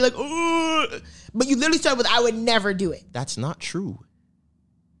women for you to be like, ugh. But you literally started with, I would never do it. That's not true.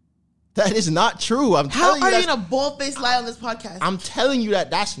 That is not true. How are you going to bold-faced lie on this podcast? I'm telling you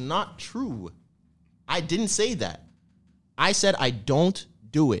that that's not true. I didn't say that. I said I don't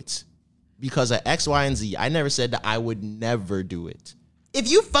do it. Because of X, Y, and Z. I never said that I would never do it. if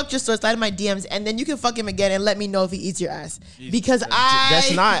you fuck your source, slide in my DMs, and then you can fuck him again and let me know if he eats your ass. Because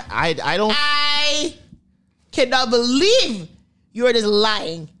I don't. I cannot believe you are just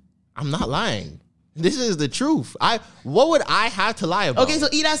lying. I'm not lying. This is the truth. What would I have to lie about? Okay, so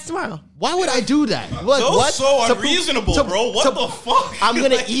eat ass tomorrow. Why would I do that? What? So unreasonable, bro. What the fuck? I'm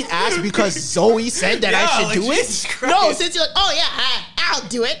gonna eat ass because Zoe said that I should do it? No, since you're like, oh yeah, I'll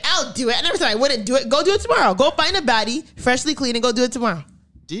do it. I never said I wouldn't do it. Go do it tomorrow. Go find a baddie, freshly clean, and go do it tomorrow.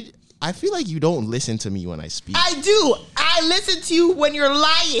 I feel like you don't listen to me when I speak. I do. I listen to you when you're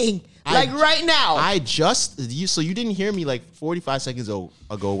lying. Right now. So you didn't hear me like 45 seconds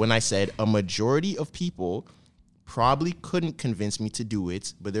ago when I said a majority of people probably couldn't convince me to do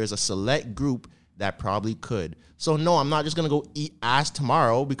it, but there's a select group that probably could. So no, I'm not just going to go eat ass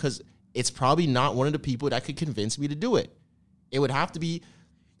tomorrow because it's probably not one of the people that could convince me to do it. It would have to be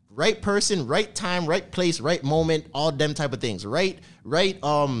right person, right time, right place, right moment, all them type of things. Right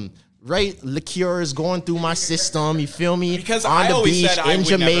liqueurs going through my system, you feel me? Because on the beach in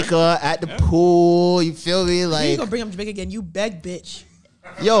Jamaica at the pool, you feel me? Like, you gonna bring up Jamaica again? You beg, bitch.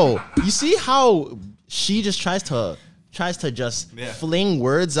 Yo, you see how she just tries to just fling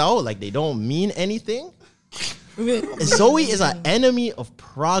words out like they don't mean anything? Zoe is an enemy of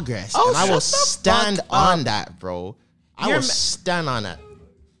progress, and I will stand on that, bro. I will stand on that.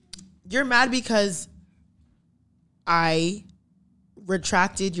 You're mad because I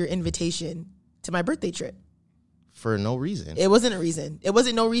retracted your invitation to my birthday trip. For no reason. It wasn't a reason. It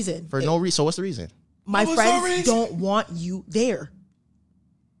wasn't no reason. For no reason. So what's the reason? My friends don't want you there.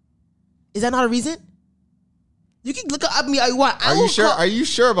 Is that not a reason? You can look up me all you want. Are you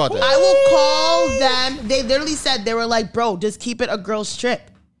sure about that? I will call them. They literally said, they were like, bro, just keep it a girl's trip.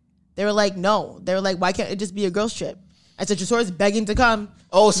 They were like, no. They were like, why can't it just be a girl's trip? I said, Tresor's begging to come.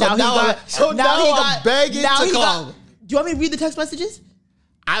 Oh, so now I'm begging to come. Do you want me to read the text messages?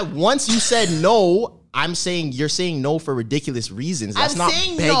 Once you said no, I'm saying you're saying no for ridiculous reasons. That's not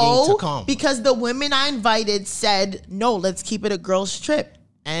begging to come. Because the women I invited said, no, let's keep it a girl's trip.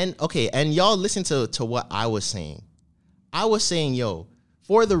 And y'all listen to what I was saying. I was saying, yo,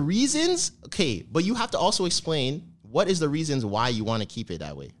 for the reasons, okay, but you have to also explain what is the reasons why you want to keep it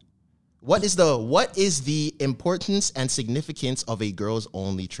that way. What is the importance and significance of a girls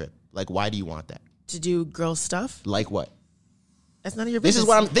only trip? Like, why do you want that? To do girl stuff? Like what? That's none of your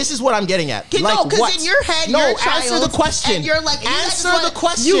business. This is what I'm getting at. Like, no, because in your head, you're a child. Answer the question. And you're like, answer the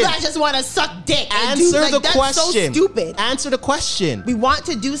question. You guys just want to suck dick. Answer the question. That's so stupid. Answer the question. We want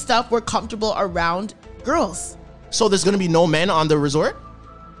to do stuff we're comfortable around girls. So there's going to be no men on the resort?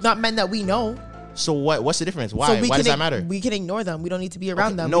 Not men that we know. So what's the difference? Why? Why does that matter? We can ignore them. We don't need to be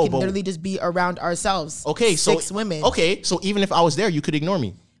around them. We can literally just be around ourselves. Okay, so 6 women. Okay, so even if I was there, you could ignore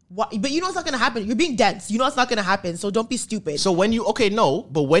me. What? But you know it's not going to happen. You're being dense. You know it's not going to happen. So don't be stupid. So when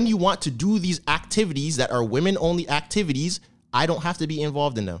when you want to do these activities that are women-only activities, I don't have to be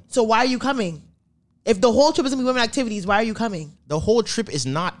involved in them. So why are you coming? If the whole trip is going to be women activities, why are you coming? The whole trip is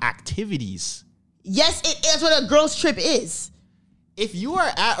not activities. Yes, it is what a girl's trip is. If you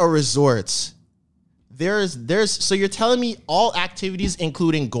are at a resort, so you're telling me all activities,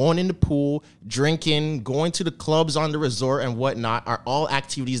 including going in the pool, drinking, going to the clubs on the resort and whatnot, are all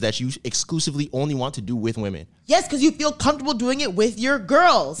activities that you exclusively only want to do with women? Yes, because you feel comfortable doing it with your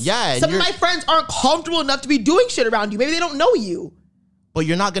girls. Yeah. Some of my friends aren't comfortable enough to be doing shit around you. Maybe they don't know you. But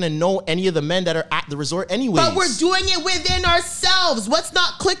you're not going to know any of the men that are at the resort anyways. But we're doing it within ourselves. What's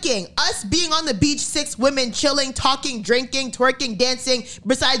not clicking? Us being on the beach, 6 women chilling, talking, drinking, twerking, dancing,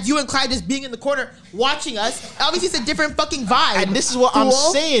 besides you and Clyde just being in the corner watching us. Obviously, it's a different fucking vibe. And this is what I'm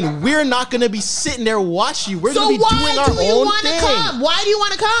saying. We're not going to be sitting there watching you. We're going to be doing our own thing. So why do you want to come? Why do you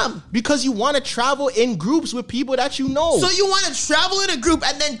want to come? Because you want to travel in groups with people that you know. So you want to travel in a group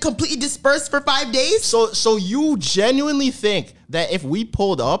and then completely disperse for 5 days? So you genuinely think that if we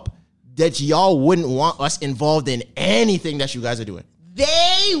pulled up, that y'all wouldn't want us involved in anything that you guys are doing?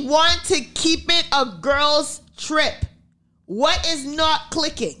 They want to keep it a girl's trip. What is not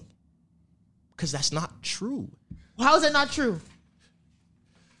clicking? Because that's not true. How is it not true?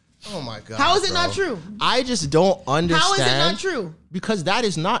 Oh my God. How is it not true? I just don't understand. How is it not true? Because that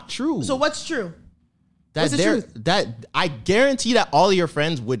is not true. So what's true? What's the truth? That I guarantee that all of your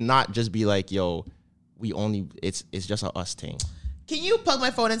friends would not just be like, yo, it's just a us thing. Can you plug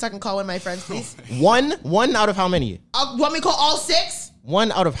my phone in so I can call one of my friends, please? One out of how many? You want me to call all 6?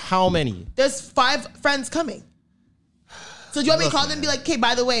 One out of how many? There's 5 friends coming. So do you want me to call them and be like, okay,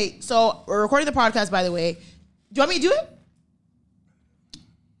 by the way, so we're recording the podcast, by the way. Do you want me to do it?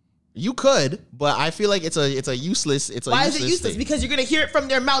 You could, but I feel like it's a useless. Why is it useless? Because you're gonna hear it from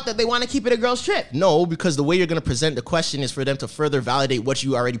their mouth that they want to keep it a girl's trip. No, because the way you're gonna present the question is for them to further validate what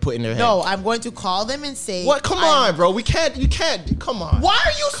you already put in their head. No, I'm going to call them and say, "What? Come on, bro. You can't. Come on. Why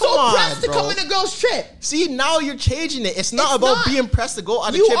are you so pressed to come on a girl's trip? See, now you're changing it. It's not about being pressed to go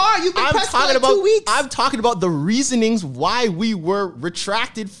on a trip. You are. You've been pressed for like 2 weeks. I'm talking about the reasonings why we were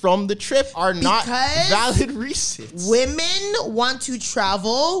retracted from the trip are not valid reasons. Women want to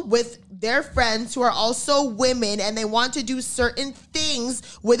travel with their friends who are also women, and they want to do certain things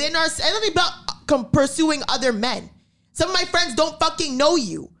within our. I don't think about pursuing other men. Some of my friends don't fucking know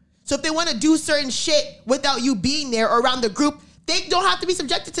you, so if they want to do certain shit without you being there or around the group, they don't have to be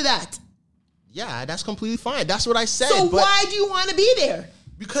subjected to that. Yeah, that's completely fine. That's what I said. So why do you want to be there?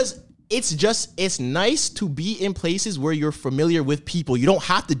 Because it's nice to be in places where you're familiar with people. You don't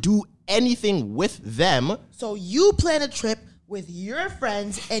have to do anything with them. So you plan a trip with your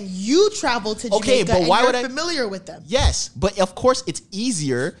friends and you travel to Jamaica, okay, but why and you're familiar with them. Yes, but of course it's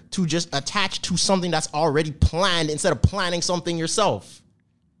easier to just attach to something that's already planned instead of planning something yourself.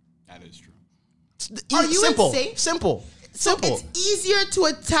 That is true. Are you insane? Simple. So it's easier to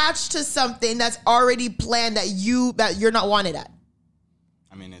attach to something that's already planned that you're not wanted at.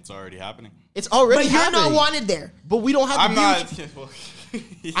 I mean, it's already happening. It's already happening. But you're not wanted there. But we don't have to I'm not.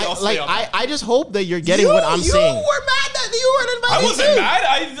 I just hope that you're getting what I'm saying. You were mad that you weren't invited. I wasn't mad.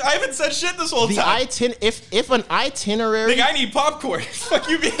 I haven't said shit this whole time. If an itinerary, I need popcorn. Fuck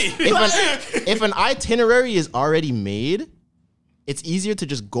you, mean? If an itinerary is already made, it's easier to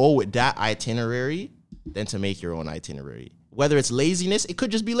just go with that itinerary than to make your own itinerary. Whether it's laziness, it could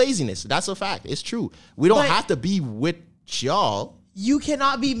just be laziness. That's a fact. It's true. We don't have to be with y'all. You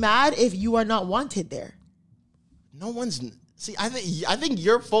cannot be mad if you are not wanted there. No one's. See, I think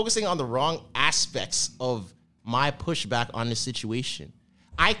you're focusing on the wrong aspects of my pushback on the situation.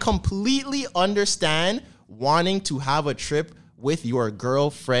 I completely understand wanting to have a trip with your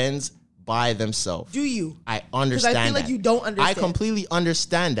girlfriends by themselves. Do you? I understand that. Because I feel like you don't understand. I completely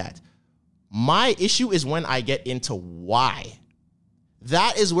understand that. My issue is when I get into why.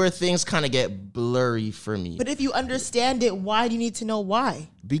 That is where things kind of get blurry for me. But if you understand it, why do you need to know why?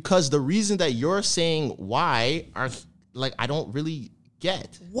 Because the reason that you're saying why are like I don't really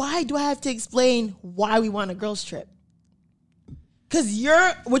get. Why do I have to explain why we want a girls trip? Because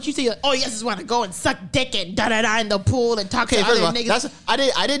what you say, like, oh, yes, I just want to go and suck dick and da-da-da in the pool and talk to other niggas.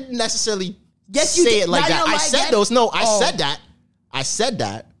 I didn't necessarily say it like that. I said those. No, I said that. I said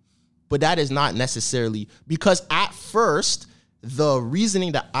that. But that is not necessarily because at first, the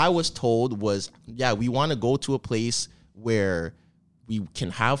reasoning that I was told was, yeah, we want to go to a place where we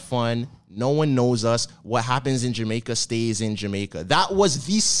can have fun. No one knows us. What happens in Jamaica stays in Jamaica. That was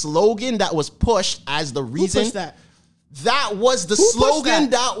the slogan that was pushed as the reason. Who pushed that? That was the slogan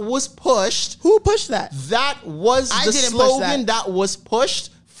that was pushed. Who pushed that? That was the slogan that was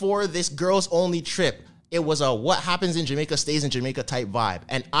pushed for this girls only trip. It was a what happens in Jamaica stays in Jamaica type vibe.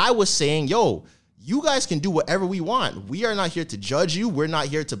 And I was saying, yo, you guys can do whatever we want. We are not here to judge you. We're not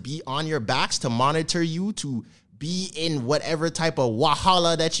here to be on your backs, to monitor you, to be in whatever type of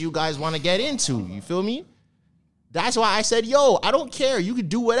wahala that you guys want to get into. You feel me? That's why I said, yo, I don't care. You could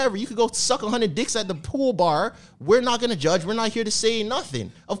do whatever. You could go suck 100 dicks at the pool bar. We're not going to judge. We're not here to say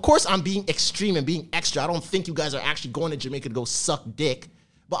nothing. Of course, I'm being extreme and being extra. I don't think you guys are actually going to Jamaica to go suck dick.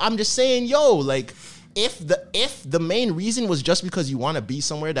 But I'm just saying, yo, like, if the main reason was just because you want to be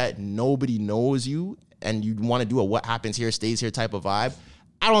somewhere that nobody knows you and you want to do a what happens here stays here type of vibe,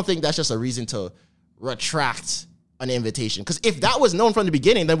 I don't think that's just a reason to retract an invitation. Because if that was known from the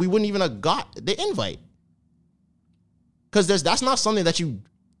beginning, then we wouldn't even have got the invite. Because that's not something that you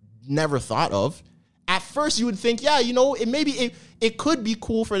never thought of. At first, you would think, yeah, you know, it could be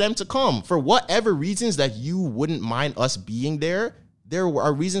cool for them to come. For whatever reasons that you wouldn't mind us being there, there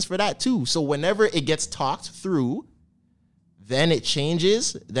are reasons for that too. So whenever it gets talked through, then it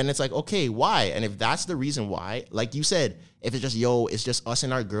changes. Then it's like, okay, why? And if that's the reason why, like you said, if it's just, yo, it's just us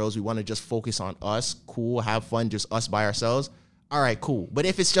and our girls, we want to just focus on us, cool, have fun, just us by ourselves. All right, cool. But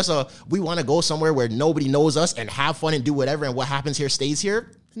if it's just we want to go somewhere where nobody knows us and have fun and do whatever and what happens here stays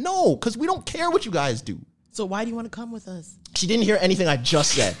here, no, because we don't care what you guys do. So why do you want to come with us? She didn't hear anything I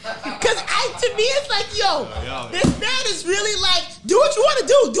just said. Because to me, it's like, yo, this man is really like, do what you want to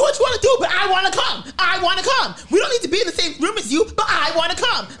do. Do what you want to do, but I want to come. I want to come. We don't need to be in the same room as you, but I want to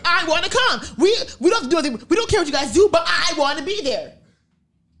come. I want to come. We don't have to do anything. We don't care what you guys do, but I want to be there.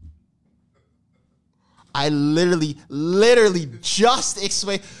 I literally just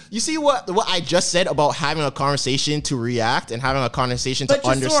explained. You see what I just said about having a conversation to react and having a conversation to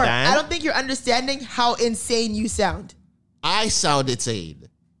understand? I don't think you're understanding how insane you sound. I sound insane.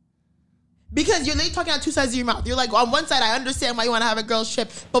 Because you're literally talking out two sides of your mouth. You're like, on one side, I understand why you want to have a girls trip,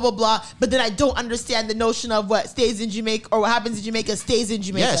 blah, blah, blah. But then I don't understand the notion of what stays in Jamaica or what happens in Jamaica stays in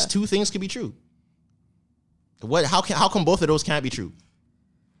Jamaica. Yes, two things can be true. How come both of those can't be true?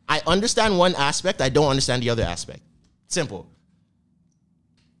 I understand one aspect. I don't understand the other aspect. Simple.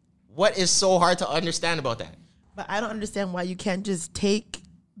 What is so hard to understand about that? But I don't understand why you can't just take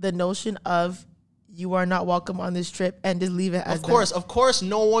the notion of you are not welcome on this trip and just leave it as that. Of course,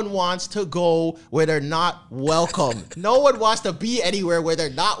 no one wants to go where they're not welcome. No one wants to be anywhere where they're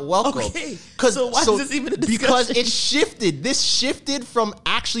not welcome. Okay. So why is this even a discussion? Because it shifted. This shifted from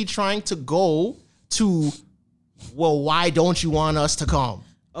actually trying to go to, well, why don't you want us to come?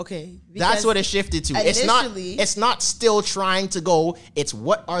 Okay. That's what it shifted to. It's not still trying to go. It's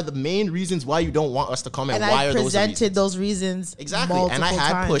what are the main reasons why you don't want us to come and why are those reasons? And I presented those reasons exactly. And I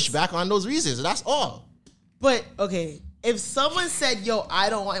had pushback on those reasons. That's all. But, okay, if someone said, yo, I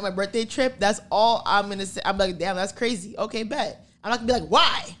don't want my birthday trip, that's all I'm going to say. I'm like, damn, that's crazy. Okay, bet. I'm not going to be like,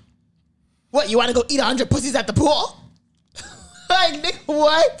 why? What, you want to go eat 100 pussies at the pool? Like, nigga,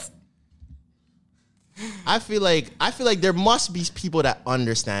 what? I feel like there must be people that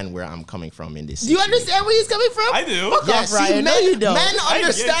understand where I'm coming from in this. Do you understand where he's coming from? I do. Yes, Ryan. No, you don't. Men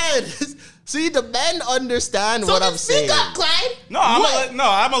understand. See, the men understand what I'm saying. Speak up, Clyde. No,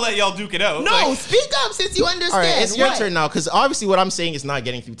 I'm gonna let y'all duke it out. No, speak up since you understand. All right, it's your turn now, because obviously what I'm saying is not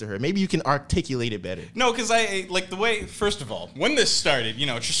getting through to her. Maybe you can articulate it better. No, because I like the way. First of all, when this started,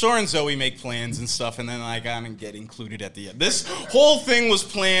 Tresor and Zoe make plans and stuff, and then I get included at the end. This whole thing was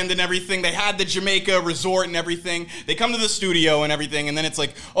planned and everything. They had the Jamaica resort and everything. They come to the studio and everything, and then it's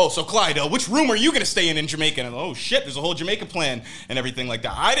like, oh, so Clyde, which room are you gonna stay in Jamaica? And oh shit, there's a whole Jamaica plan and everything like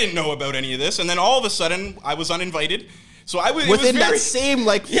that. I didn't know about any of this, and then all of a sudden I was uninvited. So I was within that same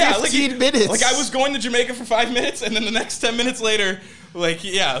 15 minutes. Like I was going to Jamaica for 5 minutes, and then the next 10 minutes later,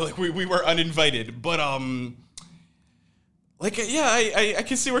 we were uninvited. But I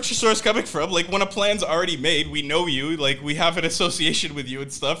can see where Tresor's coming from. Like when a plan's already made, we know you, like we have an association with you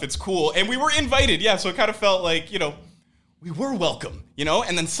and stuff. It's cool, and we were invited. Yeah, so it kind of felt like we were welcome.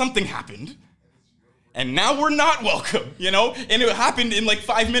 And then something happened. And now we're not welcome, And it happened in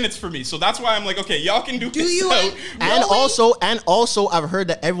 5 minutes for me. So that's why I'm like, okay, y'all can do this out. And also, I've heard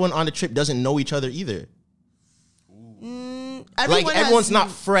that everyone on the trip doesn't know each other either. Everyone's not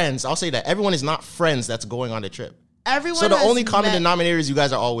friends. I'll say that. Everyone is not friends that's going on the trip. So the only common denominator is you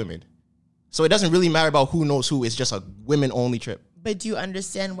guys are all women. So it doesn't really matter about who knows who. It's just a women-only trip. But do you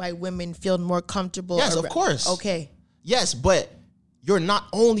understand why women feel more comfortable? Yes, of course. Okay. Yes, but...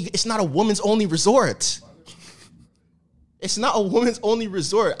 it's not a woman's only resort. It's not a woman's only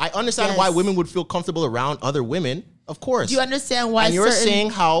resort. I understand why women would feel comfortable around other women, of course. Do you understand why you're saying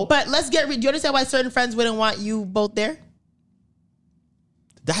how... But do you understand why certain friends wouldn't want you both there?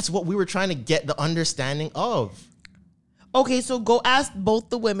 That's what we were trying to get the understanding of. Okay, so go ask both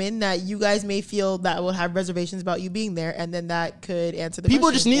the women that you guys may feel that will have reservations about you being there, and then that could answer the people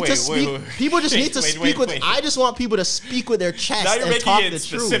question. Just need to speak. People just need to speak with. I just want people to speak with their chest now you're and making talk it the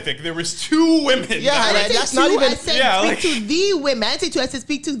specific. truth. There was 2 women. Yeah, that's not even. I said speak to the women. I said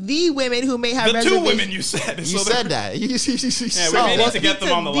speak to the women who may have the reservations. 2 women you said. You said that. We may need to get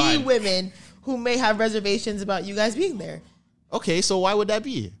them on the line. The women who may have reservations about you guys being there. Okay, so why would that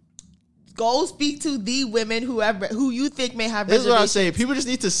be? Go speak to the women who you think may have reservations. This is what I'm saying. People just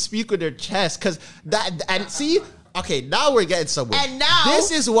need to speak with their chest, because okay, now we're getting somewhere. And now this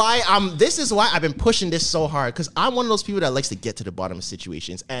is why I've been pushing this so hard, because I'm one of those people that likes to get to the bottom of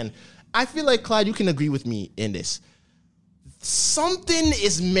situations. And I feel like, Clyde, you can agree with me in this. Something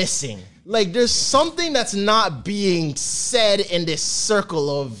is missing. Like there's something that's not being said in this circle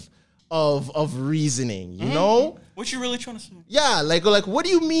of reasoning, you know? What you really trying to say? Yeah, like what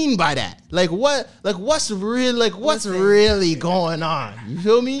do you mean by that? What's really going on? You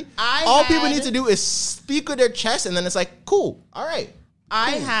feel me? All people need to do is speak with their chest, and then it's like, cool, all right.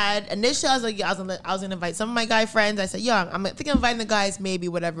 I had initially I was like, I was gonna invite some of my guy friends. I said, yeah, I'm thinking of inviting the guys, maybe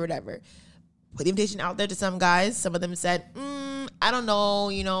whatever. Put the invitation out there to some guys. Some of them said, I don't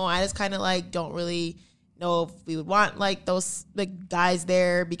know, I just kind of don't really know if we would want those guys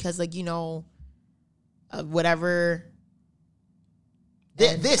there because whatever.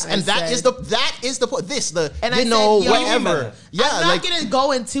 That is the point. Whatever. Yeah, I'm not gonna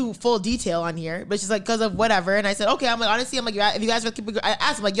go into full detail on here, but it's just because of whatever. And I said, okay, honestly, if you guys want to keep it, I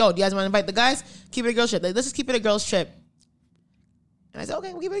asked him yo, do you guys want to invite the guys? Keep it a girls trip. Let's just keep it a girls trip. And I said,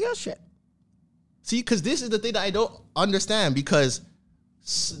 okay, we'll keep it a girls trip. See, because this is the thing that I don't understand, because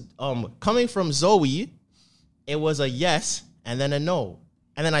coming from Zoe, it was a yes and then a no.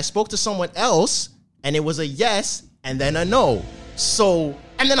 And then I spoke to someone else and it was a yes and then a no. So,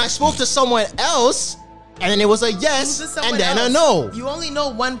 and then I spoke to someone else, and then it was a yes, and then a no. You only know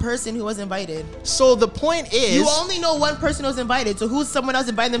one person who was invited. So the point is, you only know one person who was invited. So who's someone else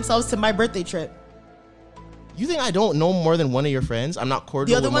inviting themselves to my birthday trip? You think I don't know more than one of your friends? I'm not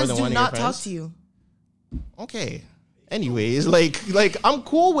cordial with more than one of your friends? The other ones do not talk to you. Okay. Anyways, like I'm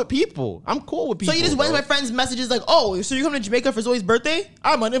cool with people. So you just went to my friend's messages like, oh, so you coming to Jamaica for Zoe's birthday?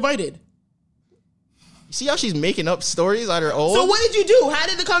 I'm uninvited. See how she's making up stories on her own? So what did you do? How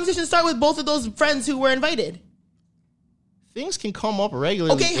did the conversation start with both of those friends who were invited? Things can come up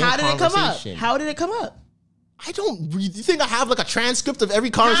regularly. Okay, how did it come up? How did it come up? You think I have like a transcript of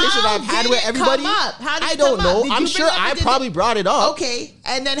every conversation I've had with everybody? I don't know. I'm sure I probably brought it up. Okay,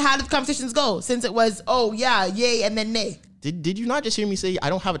 and then how did the conversations go? Since it was, oh yeah, yay, and then nay. Did you not just hear me say I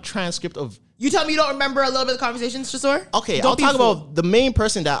don't have a transcript of? You tell me you don't remember a little bit of the conversations, Tresor? Okay, I'll talk about the main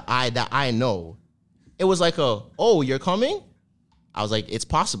person that I know. It was like oh, you're coming? I was like, it's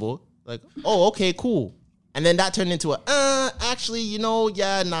possible. Like, oh, okay, cool. And then that turned into actually,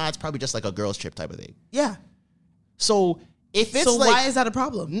 it's probably just like a girls trip type of thing. Yeah. So if it's why is that a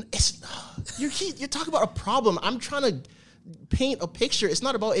problem? You're talking about a problem. I'm trying to paint a picture. It's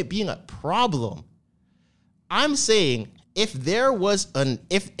not about it being a problem. I'm saying if there was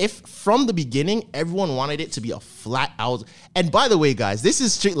if from the beginning everyone wanted it to be a flat out. And by the way, guys, this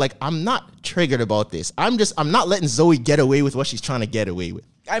is like I'm not triggered about this. I'm not letting Zoe get away with what she's trying to get away with.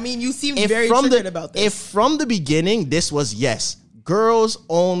 I mean, you seem very triggered about this. If from the beginning this was yes, girls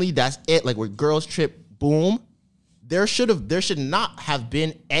only, that's it. Like we're girls trip, boom. There should not have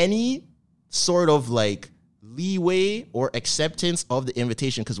been any sort of like leeway or acceptance of the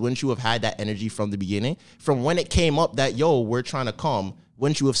invitation, because wouldn't you have had that energy from the beginning? From when it came up that, we're trying to come,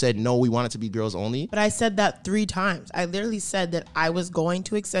 wouldn't you have said, no, we want it to be girls only? But I said that 3 times. I literally said that I was going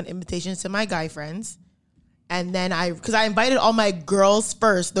to extend invitations to my guy friends. And then because I invited all my girls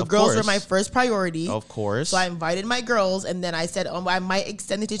first. The girls were my first priority. Of course. So I invited my girls, and then I said, I might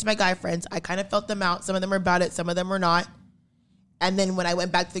extend it to my guy friends. I kind of felt them out. Some of them were about it. Some of them were not. And then when I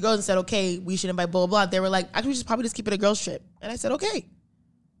went back to the girls and said, okay, we should invite blah, blah, blah, they were like, actually, we should probably just keep it a girls trip. And I said, okay.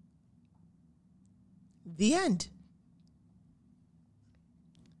 The end.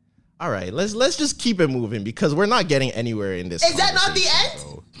 All right, let's just keep it moving, because we're not getting anywhere in this. Is that not the end?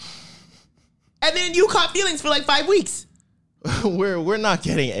 Bro. And then you caught feelings for like 5 weeks. We're not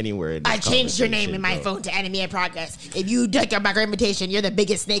getting anywhere in this. I changed your name in my phone to Enemy in Progress. If you take back our invitation, you're the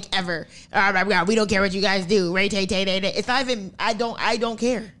biggest snake ever. Oh my God, we don't care what you guys do. It's not even. I don't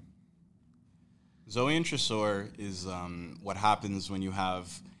care. Zoe and Tresor is what happens when you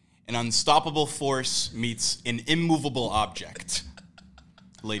have an unstoppable force meets an immovable object.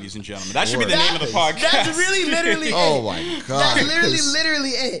 Ladies and gentlemen, that should be the name of the podcast. That's really literally it. Oh my God. That's literally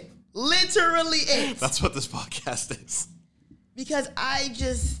it. Literally it. That's what this podcast is. Because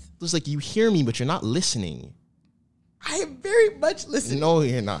it's like you hear me, but you're not listening. I am very much listening. No,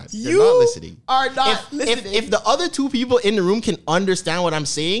 you're not. You're not listening. Are not listening. If the other 2 people in the room can understand what I'm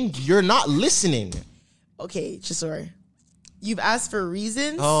saying, you're not listening. Okay, Tresor. You've asked for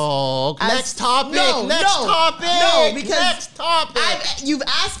reasons. Oh, next topic. You've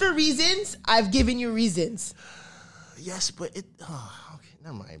asked for reasons. I've given you reasons. Yes, but it.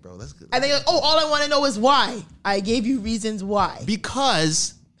 Never mind, bro. That's good. And they're like, all I want to know is why. I gave you reasons why.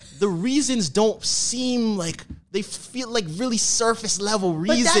 Because the reasons don't seem like they feel like really surface level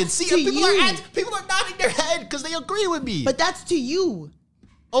reasons. See, people are nodding their head because they agree with me. But that's to you.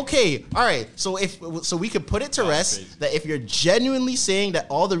 Okay, all right. So we could put it to rest that if you're genuinely saying that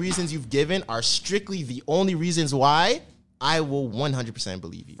all the reasons you've given are strictly the only reasons why, I will 100%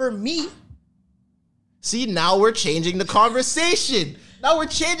 believe you. For me. See, now we're changing the conversation. Now it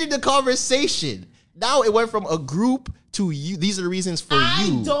went from a group to you. These are the reasons for you.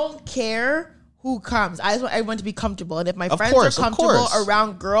 I don't care who comes. I just want everyone to be comfortable. And if my friends are comfortable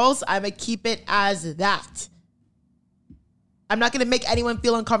around girls, I'm going to keep it as that. I'm not going to make anyone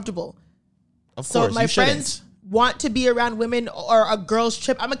feel uncomfortable. Of course, so my friends want to be around women or a girls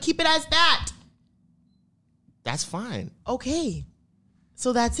trip. I'm going to keep it as that. That's fine. Okay.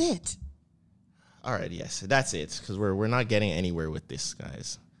 So that's it. All right, yes, that's it, because we're not getting anywhere with this,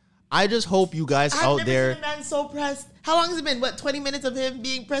 guys. I just hope you guys out there. I've never seen a man so pressed. How long has it been? 20 minutes of him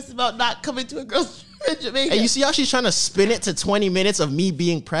being pressed about not coming to a girl's trip in Jamaica? And you see how she's trying to spin it to 20 minutes of me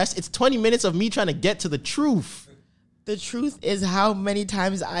being pressed? It's 20 minutes of me trying to get to the truth. The truth is how many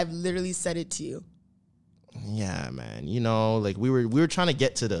times I've literally said it to you. Yeah, man. Like we were trying to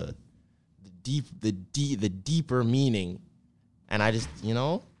get to the deeper meaning, and I just,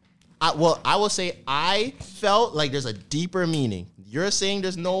 I will say I felt like there's a deeper meaning. You're saying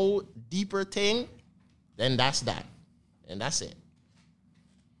there's no deeper thing, then that's that. And that's it.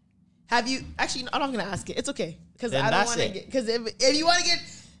 Have you actually? I'm not gonna ask it. It's okay because I don't want to get. Because if you want to get.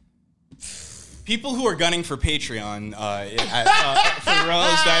 People who are gunning for Patreon for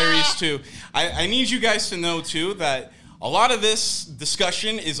Relentless Diaries too, I need you guys to know too that a lot of this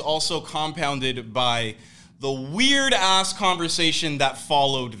discussion is also compounded by the weird ass conversation that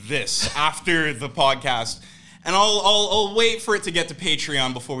followed this after the podcast, and I'll wait for it to get to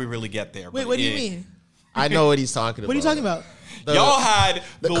Patreon before we really get there. Wait, what do you mean? I know what he's talking about. What are you talking about? Y'all had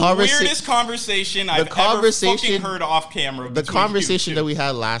the weirdest conversation I've ever fucking heard off camera. The conversation that we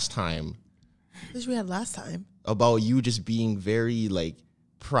had last time. Which we had last time. About you just being very like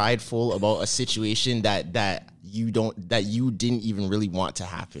prideful about a situation that you didn't even really want to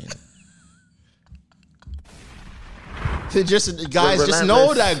happen. Just guys, just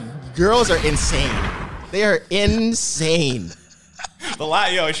know that girls are insane. They are insane.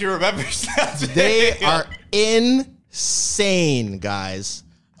 Yo, she remembers that. They are insane, guys.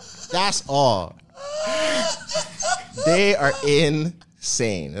 That's all. They are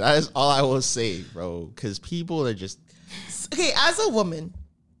insane. That is all I will say, bro. Because people are just... Okay, as a woman...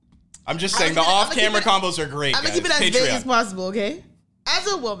 I'm just saying the off-camera combos are great, I'm going to keep it as vague as possible, okay?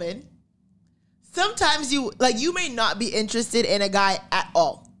 As a woman, sometimes you may not be interested in a guy at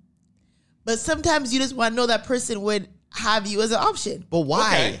all. But sometimes you just want to know that person would have you as an option. But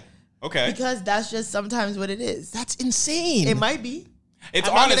why? Okay. Because that's just sometimes what it is. That's insane. It might be. It's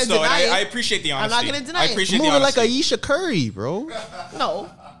honest, though, and I appreciate the honesty. I'm not going to deny it. I appreciate moving the honesty. like Ayesha Curry, bro. No.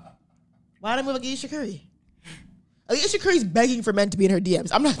 Why did I move like Ayesha Curry? Ayesha Curry's begging for men to be in her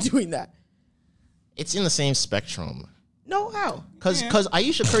DMs. I'm not doing that. It's in the same spectrum. No, how? Because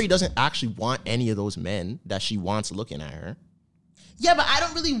Ayesha Curry doesn't actually want any of those men that she wants looking at her. Yeah, but I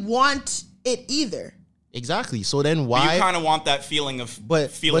don't really want it either. Exactly. So then why... But you kind of want that feeling of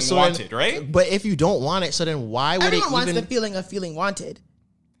feeling wanted, right? But if you don't want it, so then why would Everyone wants the feeling of feeling wanted.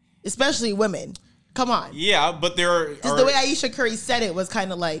 Especially women. Come on. Yeah, but there are... Just the way Ayesha Curry said it was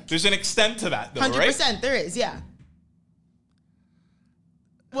kind of like... There's an extent to that, though, 100%, right? there is, yeah.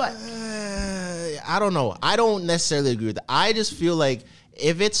 What? I don't know. I don't necessarily agree with that. I just feel like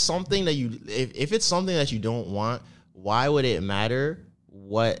if it's something that you don't want, why would it matter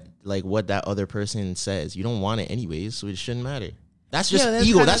what that other person says? You don't want it anyways, so it shouldn't matter. That's just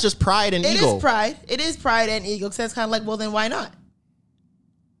ego. That's just pride and ego. It is pride. It is pride and ego. Because that's kind of like, well, then why not?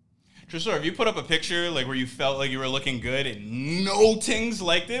 Tresor, if you put up a picture like where you felt like you were looking good and no tings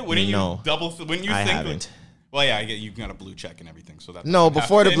liked it, wouldn't you wouldn't you think? Haven't. Well, yeah, I get you got a blue check and everything, so that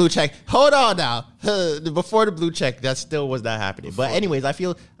before the blue check. Hold on now. Before the blue check, that still was not happening. But anyways, I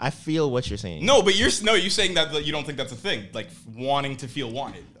feel what you're saying. No, but you're saying that you don't think that's a thing, like wanting to feel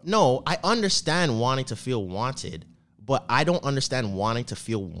wanted. No, I understand wanting to feel wanted, but I don't understand wanting to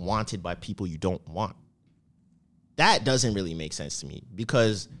feel wanted by people you don't want. That doesn't really make sense to me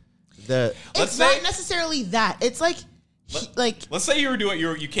because it's not necessarily that. It's like let's say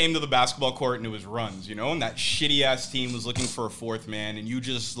you came to the basketball court and it was runs, and that shitty ass team was looking for a fourth man and you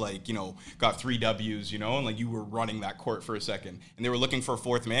just got 3 W's, and you were running that court for a second and they were looking for a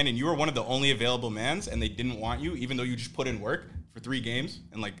fourth man and you were one of the only available mans and they didn't want you even though you just put in work for 3 games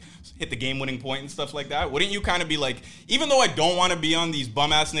and hit the game winning point and stuff like that. Wouldn't you kind of be like, even though I don't want to be on these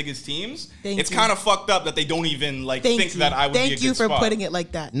bum ass niggas teams, it's kind of fucked up that they don't even think that I would be a good spot. Thank you for putting it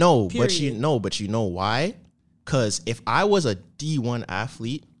like that. No, but you know why? Because if I was a D1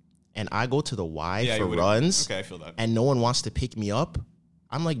 athlete and I go to the Y for runs, I feel that. And no one wants to pick me up,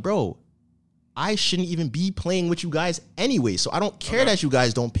 I'm like, bro, I shouldn't even be playing with you guys anyway. So I don't care that you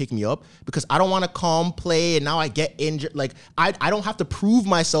guys don't pick me up because I don't want to come play and now I get injured. Like, I don't have to prove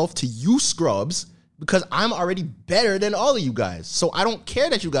myself to you scrubs because I'm already better than all of you guys. So I don't care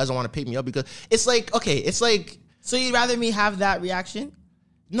that you guys don't want to pick me up because it's like, okay, it's like... So you'd rather me have that reaction?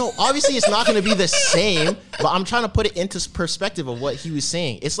 No, obviously it's not going to be the same, but I'm trying to put it into perspective of what he was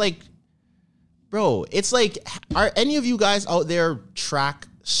saying. It's like, bro, it's like, are any of you guys out there track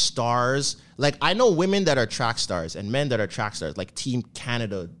stars? Like, I know women that are track stars and men that are track stars, like Team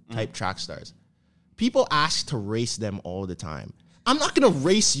Canada type track stars. People ask to race them all the time. I'm not going to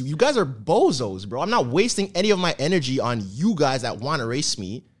race you. You guys are bozos, bro. I'm not wasting any of my energy on you guys that want to race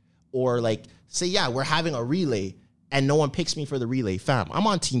me or say, yeah, we're having a relay. And no one picks me for the relay. Fam, I'm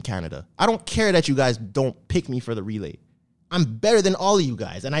on Team Canada. I don't care that you guys don't pick me for the relay. I'm better than all of you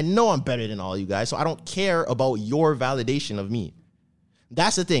guys. And I know I'm better than all of you guys. So I don't care about your validation of me.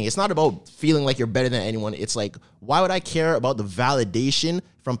 That's the thing. It's not about feeling like you're better than anyone. It's like, why would I care about the validation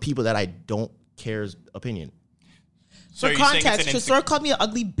from people that I don't care's opinion? So for context, Tresor called me an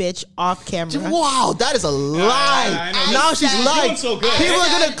ugly bitch off camera. Wow, that is a lie. Now she's lying. So good. People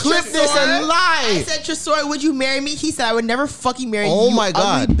are going to clip this and lie. I said, Tresor, would you marry me? He said, I would never fucking marry you, my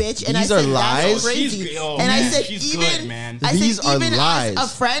God. ugly bitch. And These I said, are lies. That's crazy. I said, she's even, good, man. I said, These are even lies.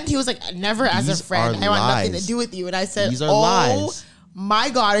 as a friend, he was like, never as a friend. I want nothing to do with you. And I said, These are lies. My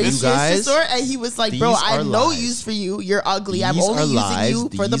God, are you serious, Tresor? And he was like, bro, I have no use for you. You're ugly. I'm only using you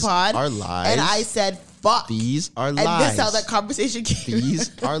for the pod. These are lies. And I said, fuck. These are lies. And this is how that conversation came.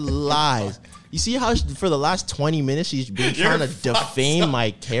 These are lies. You see how for the last 20 minutes she's been trying to defame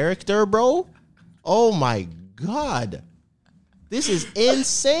my character, bro? Oh my God. This is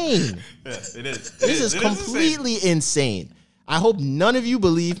insane. Yeah, it is. This is completely insane. I hope none of you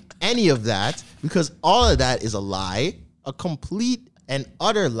believe any of that, because all of that is a lie, a complete and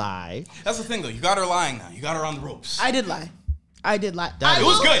utter lie. That's the thing, though. You got her lying now. You got her on the ropes. I did lie. It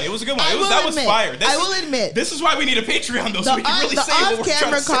was good. It was a good one. That was fire. I will admit. This is why we need a Patreon, though, so we can really say what we're trying to say.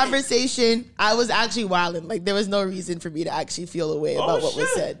 The off-camera conversation, I was actually wilding. Like, there was no reason for me to actually feel a way about what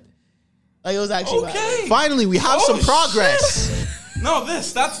was said. Like, it was actually wilding. Finally, we have some progress. No,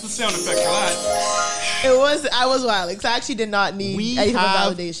 that's the sound effect for that. I was wilding. So I actually did not need any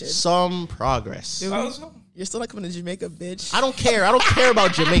validation. Some progress. You're still not coming to Jamaica, bitch. I don't care. I don't care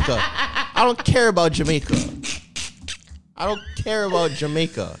about Jamaica. I don't care about Jamaica. I don't care about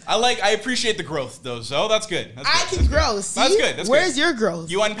Jamaica. I appreciate the growth, though, Zoe. That's good. I can grow. See? That's good. Where's your growth?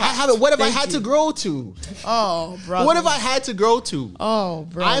 You unpack. What have I had to grow to? Oh, brother. What have I had to grow to? Oh,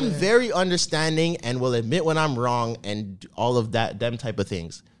 brother. I'm very understanding and will admit when I'm wrong and all of them type of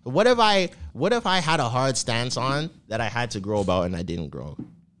things. What if I had a hard stance on that I had to grow about and I didn't grow?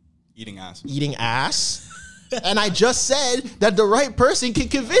 Eating ass. Eating ass? And I just said that the right person can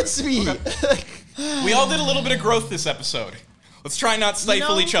convince me. Okay. We all did a little bit of growth this episode. Let's try not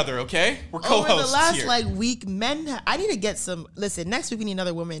stifle each other, okay? We're co-hosts over the last here. Week, I need to get some. Listen, next week we need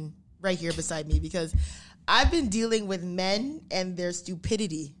another woman right here beside me, because I've been dealing with men and their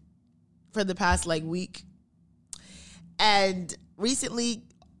stupidity for the past week. And recently,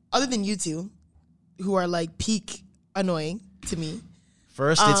 other than you two, who are peak annoying to me.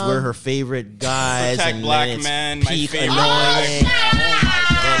 First, it's we're her favorite guys, and black then it's men, peak annoying.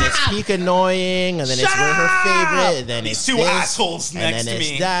 Then it's peak annoying, and then it's we're her favorite. And then it's two assholes next to me. And then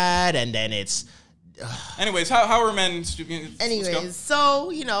it's that, and then it's. Anyways, how are men stupid? Anyways,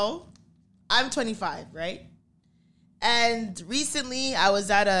 so I'm 25, right? And recently, I was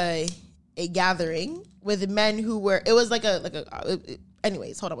at a gathering with men who were. It was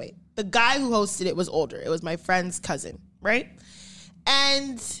anyways, hold on, wait. The guy who hosted it was older. It was my friend's cousin, right?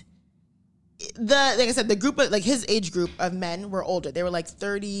 And like I said, the group of his age group of men were older. They were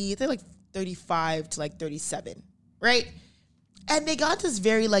 30, they're 35 to 37, right? And they got this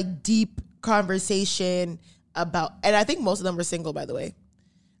very deep conversation about, and I think most of them were single, by the way.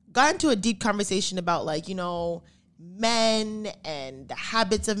 Got into a deep conversation about men and the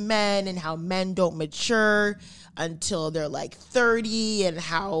habits of men and how men don't mature until they're 30, and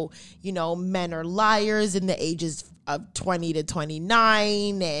how men are liars in the ages of 20 to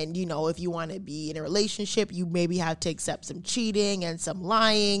 29, and if you want to be in a relationship, you maybe have to accept some cheating and some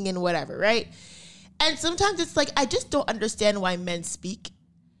lying and whatever, right? And sometimes it's I just don't understand why men speak.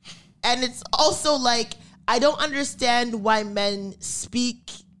 And it's also I don't understand why men speak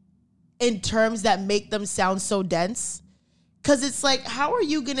in terms that make them sound so dense. Because it's how are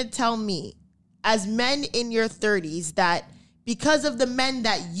you gonna tell me as men in your 30s that because of the men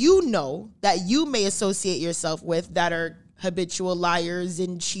that that you may associate yourself with that are habitual liars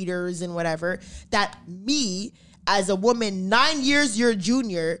and cheaters and whatever, that me as a woman 9 years your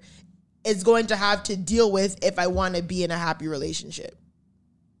junior is going to have to deal with if I want to be in a happy relationship?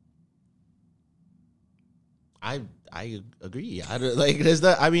 I agree. There's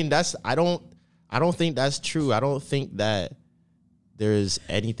that. I mean, that's. I don't think that's true. I don't think that there's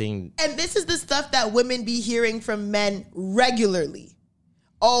anything. And this is the stuff that women be hearing from men regularly.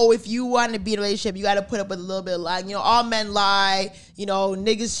 Oh, if you want to be in a relationship, you got to put up with a little bit of lying. All men lie.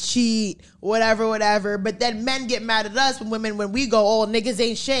 Niggas cheat, whatever. But then men get mad at us when we go, oh, niggas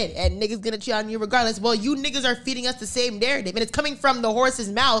ain't shit, and niggas gonna cheat on you regardless. Well, you niggas are feeding us the same narrative, and it's coming from the horse's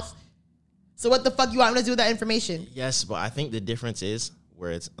mouth. So what the fuck you want me to do with that information? Yes, but I think the difference is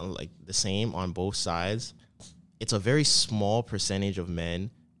where it's the same on both sides. It's a very small percentage of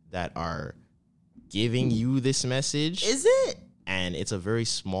men that are giving you this message. Is it? And it's a very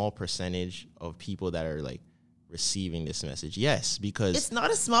small percentage of people that are receiving this message. Yes, because it's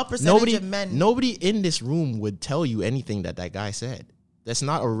not a small percentage of men. Nobody in this room would tell you anything that guy said. That's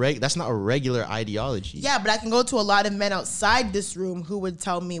not a regular ideology. Yeah, but I can go to a lot of men outside this room who would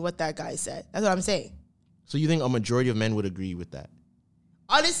tell me what that guy said. That's what I'm saying. So you think a majority of men would agree with that?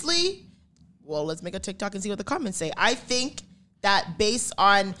 Honestly, well, let's make a TikTok and see what the comments say. I think that based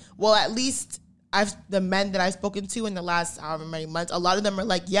on, well, at least the men that I've spoken to in the last however many months, a lot of them are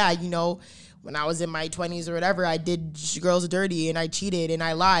like, yeah, you know, when I was in my 20s or whatever, I did girls dirty and I cheated and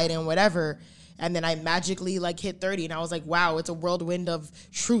I lied and whatever. And then I magically like hit 30 and I was like, wow, it's a whirlwind of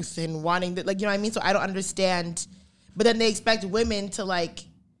truth and wanting that, like, you know what I mean? So I don't understand. But then they expect women to like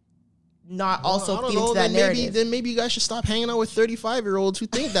not also feed into that narrative. Then maybe you guys should stop hanging out with 35-year-olds who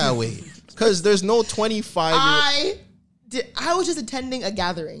think that way. Because there's no 25-year-old. I was just attending a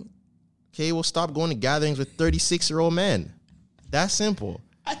gathering. Okay, well, stop going to gatherings with 36-year-old men. That's simple.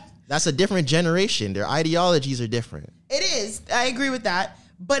 That's a different generation. Their ideologies are different. It is. I agree with that.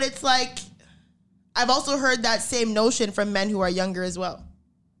 But it's like, I've also heard that same notion from men who are younger as well.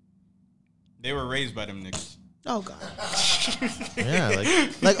 They were raised by them niggas. Oh, God. Yeah,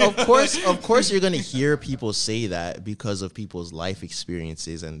 like of course you're going to hear people say that because of people's life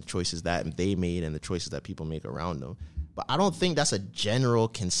experiences and the choices that they made and the choices that people make around them. But I don't think that's a general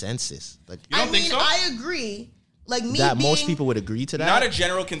consensus. Like, you don't think so? I agree. Like me that most people would agree to that. Not a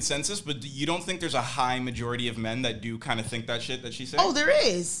general consensus, but you don't think there's a high majority of men that do kind of think that shit that she's saying? Oh, there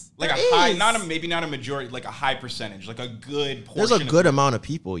is. Like high, maybe not a majority, like a high percentage, like a good portion. There's a good amount of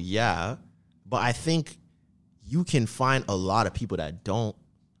people, yeah. But I think you can find a lot of people that don't.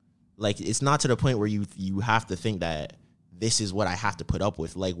 Like, it's not to the point where you have to think that this is what I have to put up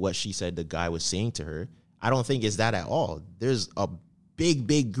with, like what she said the guy was saying to her. I don't think it's that at all. There's a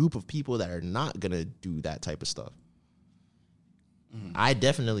big group of people that are not going to do that type of stuff. I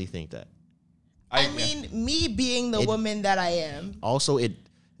definitely think that. I mean, me being the woman that I am. Also,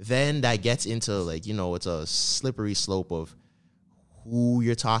 then that gets into, like, you know, it's a slippery slope of who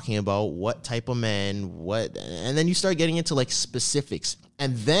you're talking about, what type of men, and then you start getting into, like, specifics.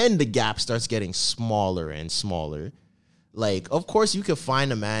 And then the gap starts getting smaller and smaller. Like, of course, you could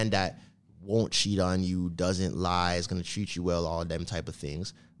find a man that won't cheat on you, doesn't lie, is going to treat you well, all them type of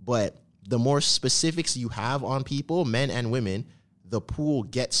things. But the more specifics you have on people, men and women, the pool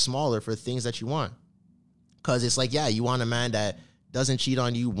gets smaller for things that you want. Because it's like, yeah, you want a man that doesn't cheat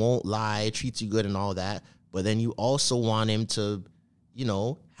on you, won't lie, treats you good and all that. But then you also want him to, you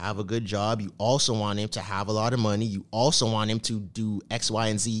know, have a good job. You also want him to have a lot of money. You also want him to do X, Y,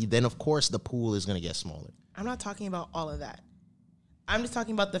 and Z. Then, of course, the pool is going to get smaller. I'm not talking about all of that. I'm just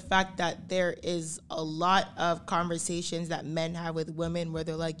talking about the fact that there is a lot of conversations that men have with women where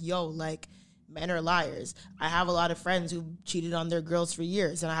they're like, yo, like, men are liars. I have a lot of friends who cheated on their girls for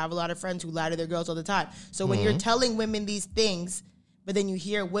years, and I have a lot of friends who lie to their girls all the time. So when you're telling women these things, but then you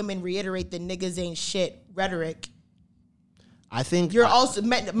hear women reiterate the niggas ain't shit rhetoric, I think you're also,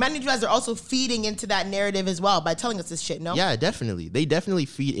 many of you guys are also feeding into that narrative as well by telling us this shit, no? Yeah, definitely. They definitely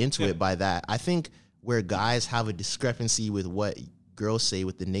feed into it by that. I think where guys have a discrepancy with what girls say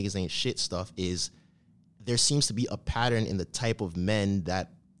with the niggas ain't shit stuff is there seems to be a pattern in the type of men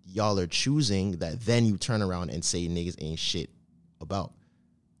that y'all are choosing that then you turn around and say niggas ain't shit about.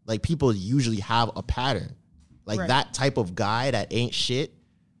 Like, people usually have a pattern. Like, that type of guy that ain't shit,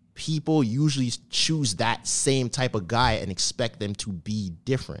 people usually choose that same type of guy and expect them to be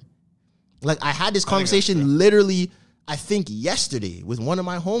different. Like, I had this conversation literally, I think yesterday with one of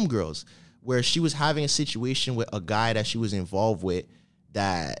my homegirls where she was having a situation with a guy that she was involved with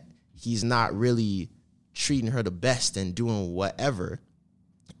that he's not really treating her the best and doing whatever.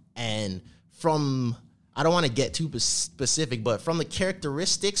 And from, I don't want to get too specific, but from the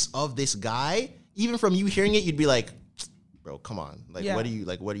characteristics of this guy, even from you hearing it, you'd be like, bro, come on. Like,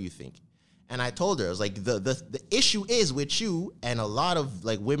 what do you think? And I told her, I was like, the issue is with you and a lot of,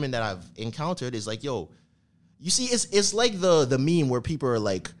 like, women that I've encountered is like, yo, you see, it's like the meme where people are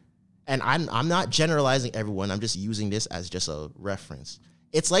like, and I'm not generalizing everyone, I'm just using this as just a reference.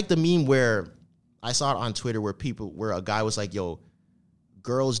 It's like the meme where I saw it on Twitter where a guy was like, yo,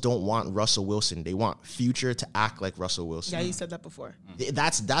 girls don't want Russell Wilson. They want Future to act like Russell Wilson. Yeah, you said that before.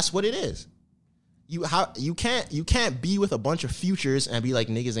 That's what it is. You can't be with a bunch of Futures and be like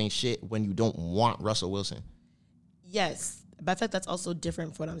niggas ain't shit when you don't want Russell Wilson. Yes, but I feel like that's also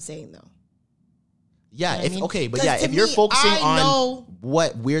different from what I'm saying though. Yeah, you know if you're focusing on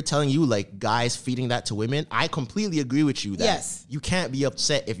what we're telling you, like guys feeding that to women, I completely agree with you that you can't be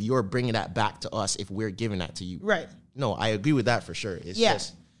upset if you're bringing that back to us if we're giving that to you. Right. No, I agree with that for sure. It's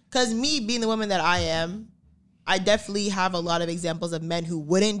just because me being the woman that I am, I definitely have a lot of examples of men who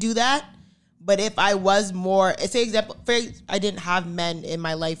wouldn't do that. But if I was more, say example, I didn't have men in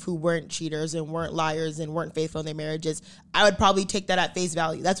my life who weren't cheaters and weren't liars and weren't faithful in their marriages, I would probably take that at face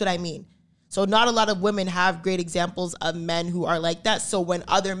value. That's what I mean. So not a lot of women have great examples of men who are like that. So when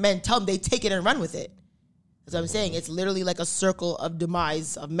other men tell them, they take it and run with it. That's what I'm saying. It's literally like a circle of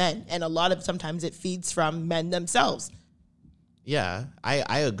demise of men. And sometimes it feeds from men themselves. Yeah,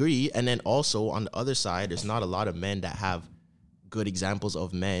 I agree. And then also on the other side, there's not a lot of men that have good examples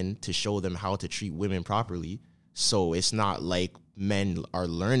of men to show them how to treat women properly. So it's not like men are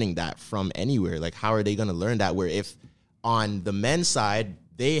learning that from anywhere. Like, how are they going to learn that? Where if on the men's side,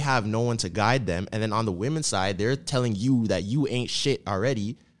 they have no one to guide them. And then on the women's side, they're telling you that you ain't shit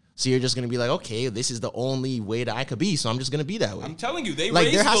already. So you're just going to be like, okay, this is the only way that I could be. So I'm just going to be that way. I'm telling you, they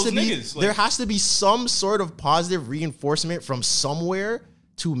raised those niggas. There has to be some sort of positive reinforcement from somewhere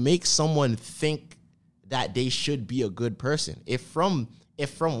to make someone think that they should be a good person. If from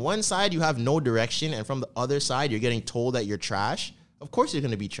one side you have no direction and from the other side you're getting told that you're trash, of course you're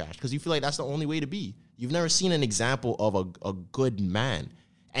going to be trash because you feel like that's the only way to be. You've never seen an example of a good man.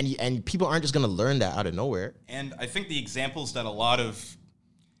 And people aren't just going to learn that out of nowhere. And I think the examples that a lot of,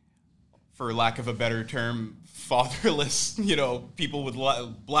 for lack of a better term, fatherless, people with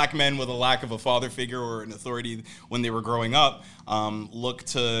black men with a lack of a father figure or an authority when they were growing up, look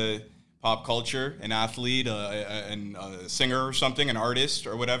to pop culture, an athlete, a singer or something, an artist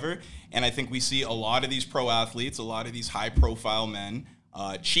or whatever. And I think we see a lot of these pro athletes, a lot of these high profile men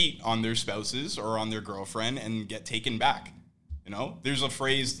cheat on their spouses or on their girlfriend and get taken back. There's a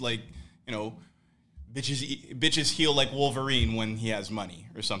phrase like, bitches heal like Wolverine when he has money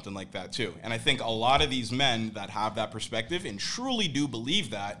or something like that too. And I think a lot of these men that have that perspective and truly do believe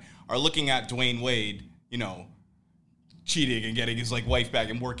that are looking at Dwayne Wade, cheating and getting his wife back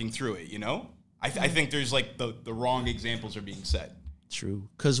and working through it, I think there's the wrong examples are being set. True.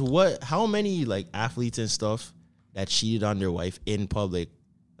 Because how many athletes and stuff that cheated on their wife in public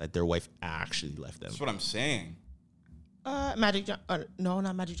that their wife actually left them? That's what I'm saying. Magic no,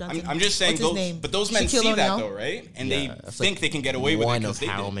 not Magic Johnson. I'm just saying, but those men see that though, right? And they think they can get away with it. One of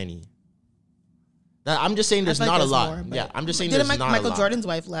how many? I'm just saying there's not a lot. More, I'm just saying there's not a lot. Michael Jordan's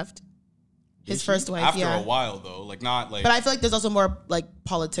wife left. His first wife, after a while though, not. But I feel like there's also more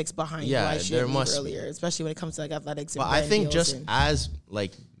politics behind why she there leave must earlier, especially when it comes to athletics. But I think just as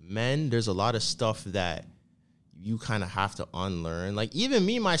men, there's a lot of stuff that you kind of have to unlearn. Even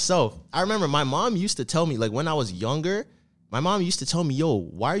me, myself, I remember my mom used to tell me, when I was younger, my mom used to tell me, yo,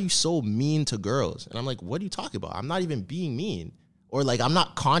 why are you so mean to girls? And I'm like, what are you talking about? I'm not even being mean. Or I'm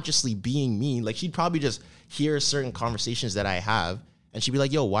not consciously being mean. She'd probably just hear certain conversations that I have and she'd be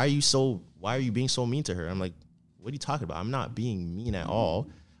like, yo, why are you being so mean to her? I'm like, what are you talking about? I'm not being mean at all.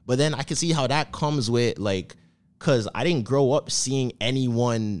 But then I can see how that comes with because I didn't grow up seeing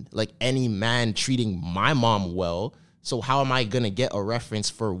anyone, any man treating my mom well. So how am I going to get a reference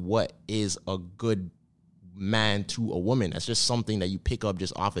for what is a good man to a woman? That's just something that you pick up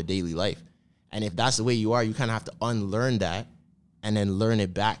just off of daily life. And if that's the way you are, you kind of have to unlearn that and then learn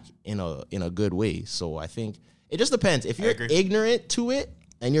it back in a good way. So I think it just depends. If you're ignorant to it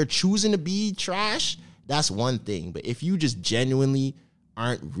and you're choosing to be trash, that's one thing. But if you just genuinely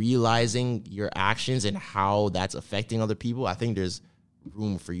aren't realizing your actions and how that's affecting other people, I think there's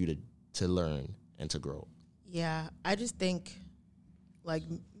room for you to learn and to grow. Yeah, I just think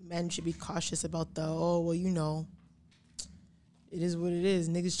men should be cautious about it is what it is.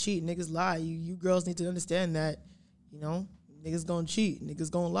 Niggas cheat, niggas lie. You girls need to understand that, niggas gonna cheat, niggas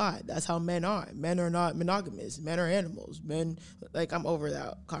gonna lie. That's how men are. Men are not monogamous. Men are animals. Men, I'm over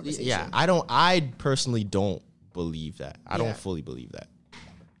that conversation. Yeah, I personally don't believe that. I don't fully believe that.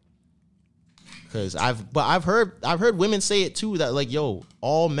 Because I've heard women say it too, that yo,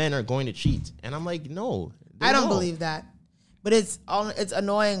 all men are going to cheat. And I'm like, no. I don't believe that. But it's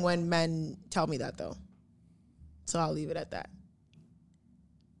annoying when men tell me that though. So I'll leave it at that.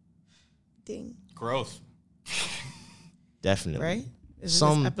 Ding. Growth. Definitely. Right? This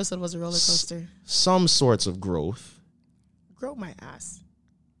episode was a roller coaster. Some sorts of growth. Grow my ass.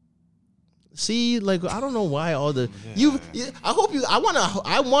 See, I don't know why all the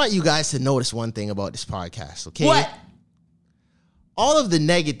I want you guys to notice one thing about this podcast, okay? What? All of the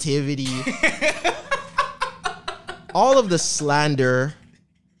negativity, all of the slander,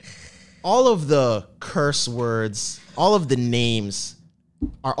 all of the curse words, all of the names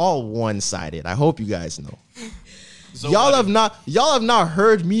are all one-sided. I hope you guys know. Y'all have not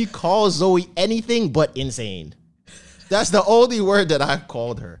heard me call Zoe anything but insane. That's the only word that I've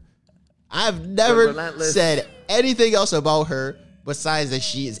called her. I've never said anything else about her besides that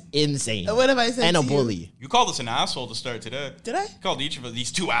she is insane. What have I said? And to a bully. You called us an asshole to start today. Did I? You called each of these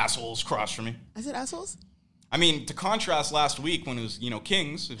two assholes across from me. I said assholes? I mean, to contrast last week when it was,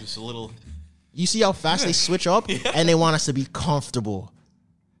 Kings, it was a little... You see how fast they switch up? Yeah. And they want us to be comfortable.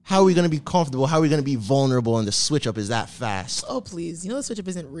 How are we going to be comfortable? How are we going to be vulnerable? And the switch up is that fast. Oh, please. You know the switch up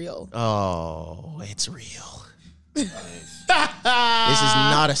isn't real. Oh, it's real. This is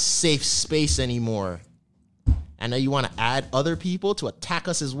not a safe space anymore. And now you want to add other people to attack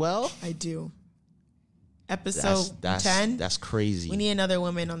us as well? I do. Episode 10. That's crazy. We need another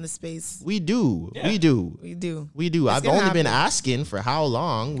woman on the space. We do. Yeah. We do. We do. We do. I've only been asking for how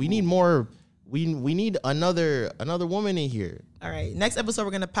long. We need more. We need another woman in here. All right. Next episode,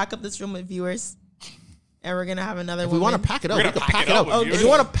 we're gonna pack up this room with viewers, and we're gonna have another. If we want to pack it up, we can pack it up. If you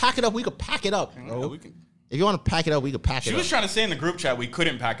want to pack it up, we could pack it up. Bro. If you want to pack it up, we could pack it up. She was trying to say in the group chat we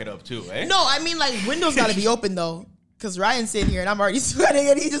couldn't pack it up too, eh? No, I mean like windows got to be open though, because Ryan's sitting here and I'm already sweating,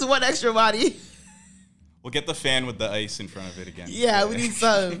 and he just want extra body. We'll get the fan with the ice in front of it again. Yeah, we need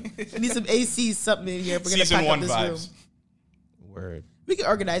some. We need some AC something in here. We're gonna Season pack 1 up this vibes. room. Word. We can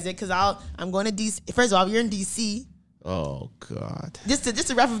organize it because I'm going to DC. First of all, you're in DC. Oh God. Just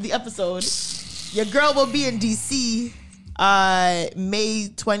to wrap up the episode, your girl will be in DC May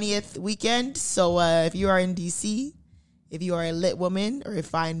 20th weekend. So if you are in DC, if you are a lit woman or a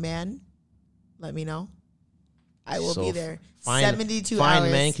fine man, let me know. I will be there. 72 hours.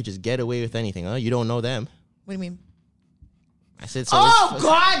 Fine men could just get away with anything, huh? You don't know them. What do you mean? I said so. Oh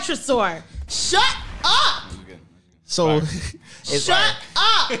God, Tresor, shut up. So shut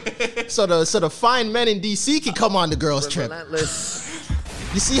up. So the fine men in DC can come on the girls' trip.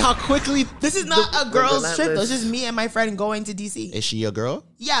 You see how quickly this is not a girls' trip though. It's just me and my friend going to DC. Is she a girl?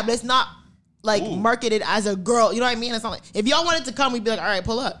 Yeah, but it's not like marketed as a girl. You know what I mean? It's not like if y'all wanted to come, we'd be like, all right,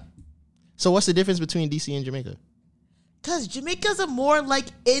 pull up. So what's the difference between DC and Jamaica? Because Jamaica's a more like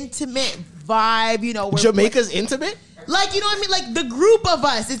intimate vibe, you know. Jamaica's intimate? Like, you know what I mean? Like the group of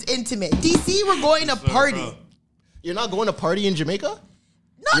us is intimate. DC, we're going to party. You're not going to party in Jamaica?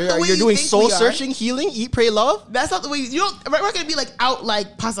 Not the way you're doing think soul searching, healing, eat, pray, love? That's not the way you don't. We're not gonna be like out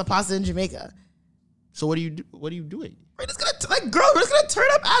like pasa in Jamaica. So what are you doing? We're just gonna we're just gonna turn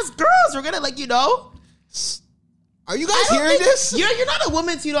up as girls. We're gonna Are you guys hearing this? You're not a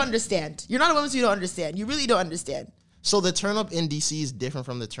woman, so you don't understand. You're not a woman, so you don't understand. You really don't understand. So the turn up in DC is different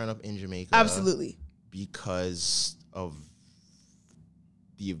from the turn up in Jamaica. Absolutely. Because of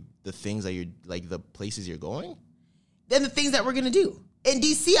the things that you're like the places you're going? Then the things that we're gonna do. In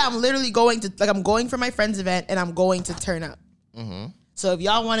DC, I'm literally going to I'm going for my friend's event and I'm going to turn up. Mm-hmm. So if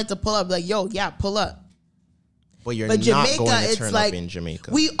y'all wanted to pull up, like, yo, yeah, pull up. But you're not Jamaica, going to turn up in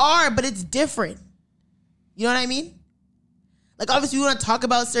Jamaica. We are, but it's different. You know what I mean? Like, obviously, we want to talk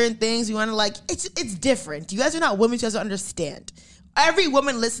about certain things. We want to, it's different. You guys are not women. You guys don't understand. Every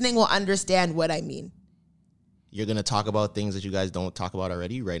woman listening will understand what I mean. You're going to talk about things that you guys don't talk about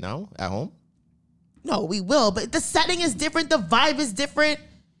already right now at home? No, we will. But the setting is different. The vibe is different.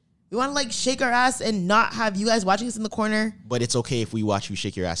 We want to, shake our ass and not have you guys watching us in the corner. But it's okay if we watch you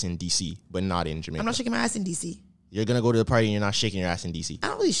shake your ass in D.C., but not in Jamaica. I'm not shaking my ass in D.C. You're going to go to the party and you're not shaking your ass in D.C.? I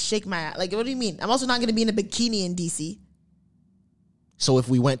don't really shake my ass. What do you mean? I'm also not going to be in a bikini in D.C. So if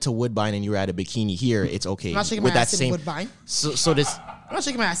we went to Woodbine and you were at a bikini here, it's okay. I'm not shaking my ass in Woodbine. So this... I'm not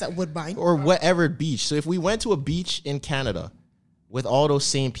shaking my ass at Woodbine. Or whatever beach. So if we went to a beach in Canada with all those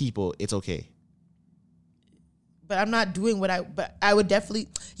same people, it's okay. But I'm not doing but I would definitely,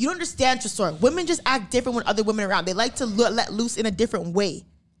 you don't understand, Tresor. Women just act different when other women are around. They like to let loose in a different way.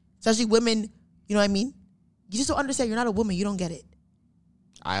 Especially women, you know what I mean? You just don't understand. You're not a woman. You don't get it.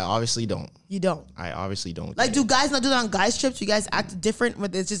 I obviously don't. You don't. I obviously don't. Do guys not do that on guys' trips? You guys act different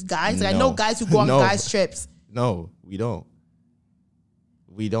when it's just guys? No. I know guys who go on guys' trips. No, we don't.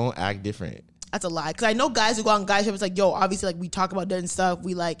 We don't act different. That's a lie. Because I know guys who go on guys' trips, obviously, we talk about different stuff.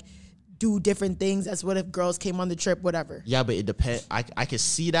 We, do different things. That's what if girls came on the trip, whatever. Yeah, but it depends. I could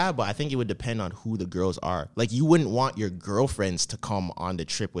see that, but I think it would depend on who the girls are. You wouldn't want your girlfriends to come on the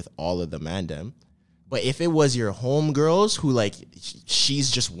trip with all of them and them. But if it was your homegirls who she's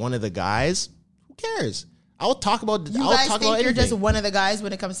just one of the guys, who cares? I'll talk about. You guys think you're just one of the guys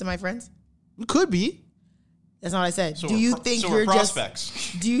when it comes to my friends? We could be. That's not what I said. So do you think you're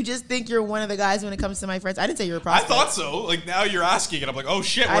prospects? Do you just think you're one of the guys when it comes to my friends? I didn't say you're a prospect. I thought so. Now you're asking, and I'm like, oh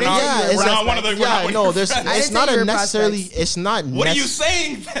shit, we're not one of the. It's not necessarily. It's not. What are you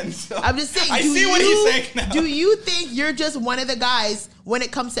saying then? So I'm just saying. I see what he's saying now. Do you think you're just one of the guys when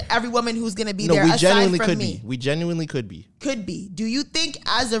it comes to every woman who's going to be there? No, we genuinely aside from could me? be. We genuinely could be. Could be. Do you think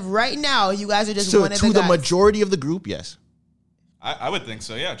as of right now you guys are just one of the guys? To the majority of the group, yes. I would think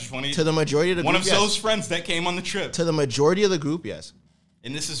so, yeah. Just to the majority of the group, one of Zoe's friends that came on the trip. To the majority of the group, yes.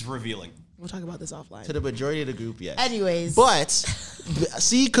 And this is revealing. We'll talk about this offline. To the majority of the group, yes. Anyways. But,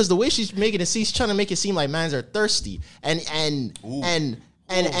 see, because the way she's making it, she's trying to make it seem like mans are thirsty. And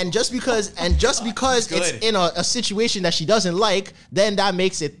And just because it's in a situation that she doesn't like, then that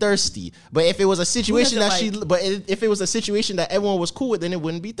makes it thirsty. But if it was a situation that if it was a situation that everyone was cool with, then it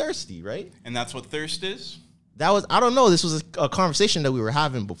wouldn't be thirsty, right? And that's what thirst is? I don't know. This was a conversation that we were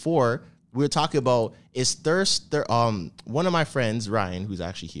having before. We were talking about, is thirst, one of my friends, Ryan, who's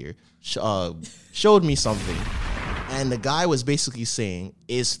actually here, showed me something. And the guy was basically saying,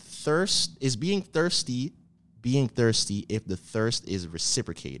 is being thirsty if the thirst is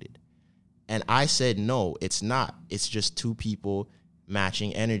reciprocated? And I said, no, it's not. It's just two people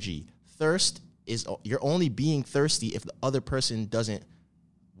matching energy. Thirst is, you're only being thirsty if the other person doesn't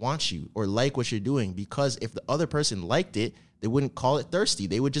want you or like what you're doing, because if the other person liked it, they wouldn't call it thirsty.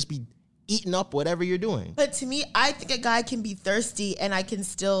 They would just be eating up whatever you're doing. But to me, I think a guy can be thirsty and I can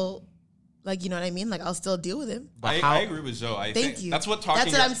still, like, you know what I mean? Like, I'll still deal with him. I agree with Zoe. I think that's what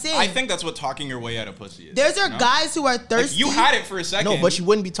I'm saying. I think that's what talking your way out of pussy is. There's guys who are thirsty. Like, you had it for a second. No, but you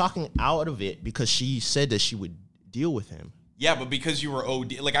wouldn't be talking out of it because she said that she would deal with him. Yeah, but because you were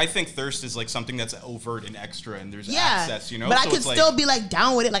OD, like, I think thirst is like something that's overt and extra, and there's access, you know. But I can still be like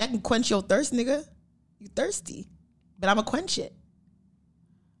down with it. Like, I can quench your thirst, nigga. You thirsty, but I'ma quench it.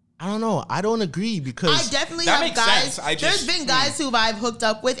 I don't know. I don't agree because I definitely have guys. There's been guys who I've hooked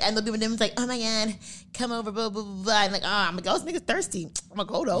up with, and they'll be with them like, oh my god, come over, blah blah blah. And like, I'm like, oh, this nigga's thirsty. I'm gonna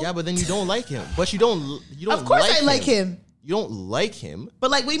go though. Yeah, but then you don't like him. But you don't. Of course, I like him. You don't like him. But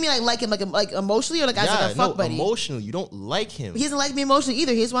like, what do you mean like him? Like emotionally, or like as like a fuck buddy? Emotionally, you don't like him. He doesn't like me emotionally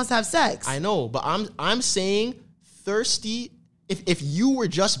either. He just wants to have sex. I know, but I'm saying thirsty. If you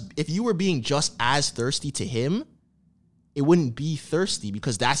were being just as thirsty to him, it wouldn't be thirsty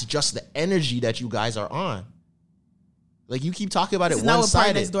because that's just the energy that you guys are on. Like, you keep talking about it one-sided. Not what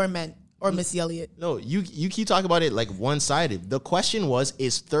Party Next Door meant or Missy Elliott. No, you keep talking about it like one-sided. The question was,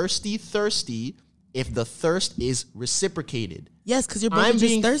 is thirsty if the thirst is reciprocated? Yes, because you're both I'm just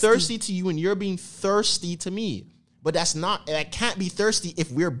being thirsty. thirsty to you and you're being thirsty to me. But that can't be thirsty if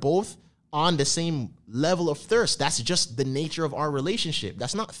we're both on the same level of thirst. That's just the nature of our relationship.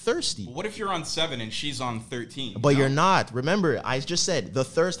 That's not thirsty. What if you're on 7 and she's on 13? But you're not. Remember, I just said the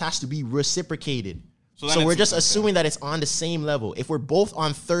thirst has to be reciprocated. So we're just assuming that it's on the same level. If we're both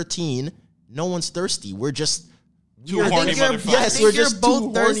on 13, no one's thirsty. We're just two horny motherfuckers. Yes, we're just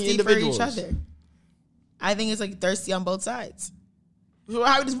both thirsty for each other. I think it's like thirsty on both sides.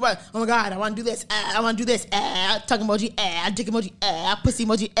 How does what? Oh my god, I want to do this. I want to do this. Tongue emoji. Dick emoji. Pussy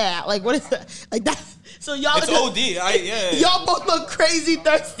emoji. Like, what is that? Like that. So y'all. It's OD. Y'all both look crazy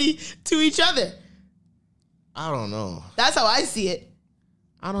thirsty to each other. I don't know. That's how I see it.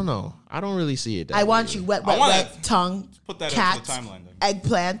 I don't know. I don't really see it. I want you wet, tongue, put that cat, into the timeline then.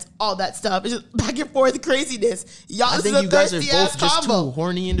 eggplant, all that stuff. It's just back and forth craziness. Y'all, I think you guys are both just two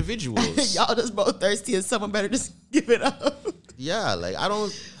horny individuals. Y'all just both thirsty, and someone better just give it up. Yeah, like, I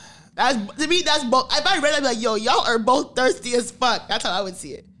don't. To me, that's both. If I read it, I'd be like, yo, y'all are both thirsty as fuck. That's how I would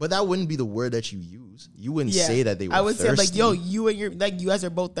see it. But that wouldn't be the word that you use. You wouldn't say that they were thirsty. I would say, like, yo, you guys are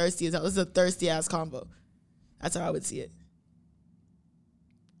both thirsty as hell. This is a thirsty ass combo. That's how I would see it.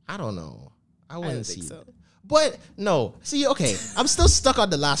 I don't know. I wouldn't see so. But no. See, okay. I'm still stuck on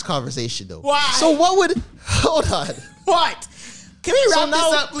the last conversation though. Why? So what would hold on. What? Can we wrap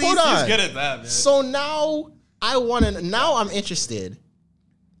this up, please? Hold on. He's good at that, man. So now I'm interested.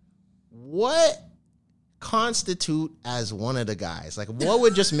 What constitute as one of the guys? Like, what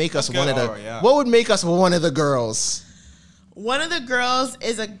would just make us what would make us one of the girls? One of the girls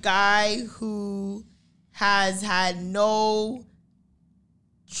is a guy who has had no,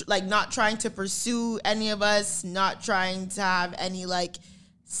 like, not trying to pursue any of us, not trying to have any, like,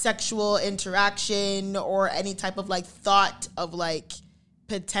 sexual interaction or any type of, like, thought of, like,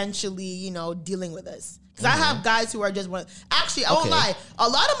 potentially, you know, dealing with us. Because I have guys who are just one. Actually, I won't lie. A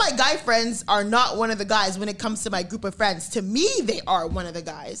lot of my guy friends are not one of the guys when it comes to my group of friends. To me, they are one of the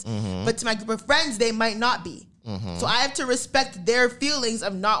guys. But to my group of friends, they might not be. So I have to respect their feelings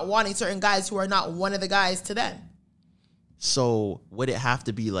of not wanting certain guys who are not one of the guys to them. So would it have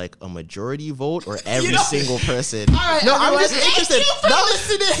to be like a majority vote or every single person? All right, no, everyone, I'm just interested. Thank you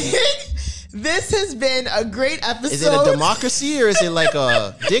for listening. This has been a great episode. Is it a democracy or is it like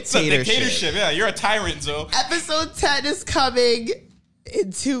a dictatorship? It's a dictatorship, yeah. You're a tyrant, Zoe. Episode 10 is coming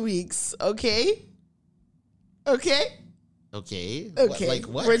in 2 weeks, okay? Okay? Okay. Okay. Like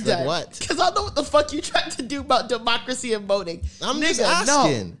what? We're done. Like what? Because I know what the fuck you tried to do about democracy and voting. I'm just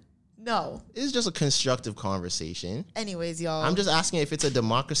asking. No. It's just a constructive conversation. Anyways, y'all. I'm just asking if it's a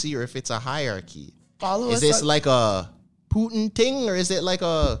democracy or if it's a hierarchy. Follow us. Is this like a Putin thing or is it like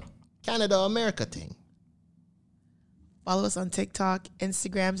a Canada-America thing? Follow us on TikTok,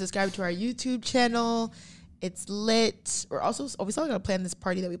 Instagram, subscribe to our YouTube channel, It's lit. We still got to plan this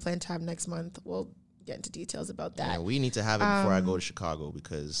party that we plan to have next month. We'll get into details about that. Yeah, we need to have it before I go to Chicago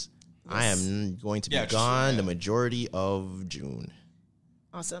because I am going to be gone the majority of June.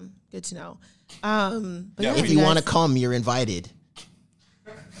 Awesome. Good to know. If you want to come, you're invited.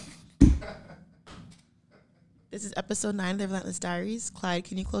 This is episode 9 of the Relentless Diaries. Clyde,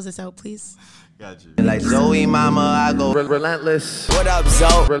 can you close this out, please? Got you. Like Zoe, mama, I go relentless. What up,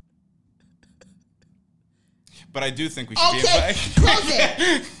 Zoe? But I do think we should be invited. Close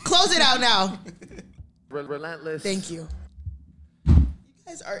it. Close it out now. Relentless. Thank you. You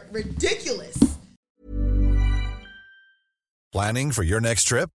guys are ridiculous. Planning for your next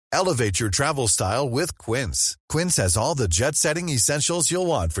trip? Elevate your travel style with Quince. Quince has all the jet-setting essentials you'll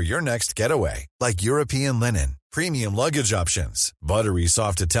want for your next getaway, like European linen, premium luggage options, buttery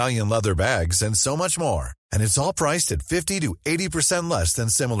soft Italian leather bags, and so much more. And it's all priced at 50 to 80% less than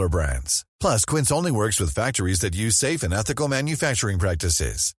similar brands. Plus, Quince only works with factories that use safe and ethical manufacturing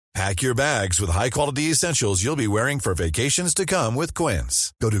practices. Pack your bags with high-quality essentials you'll be wearing for vacations to come with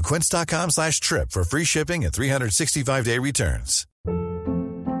Quince. Go to quince.com/trip for free shipping and 365-day returns.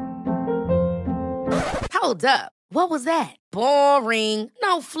 Hold up. What was that? Boring.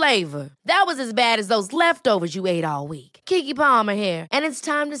 No flavor. That was as bad as those leftovers you ate all week. Keke Palmer here, and it's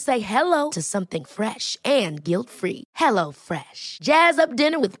time to say hello to something fresh and guilt-free. Hello Fresh. Jazz up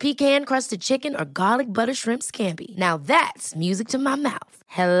dinner with pecan-crusted chicken or garlic butter shrimp scampi. Now that's music to my mouth.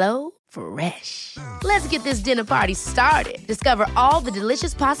 Hello Fresh. Let's get this dinner party started. Discover all the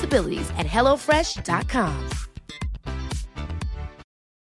delicious possibilities at HelloFresh.com.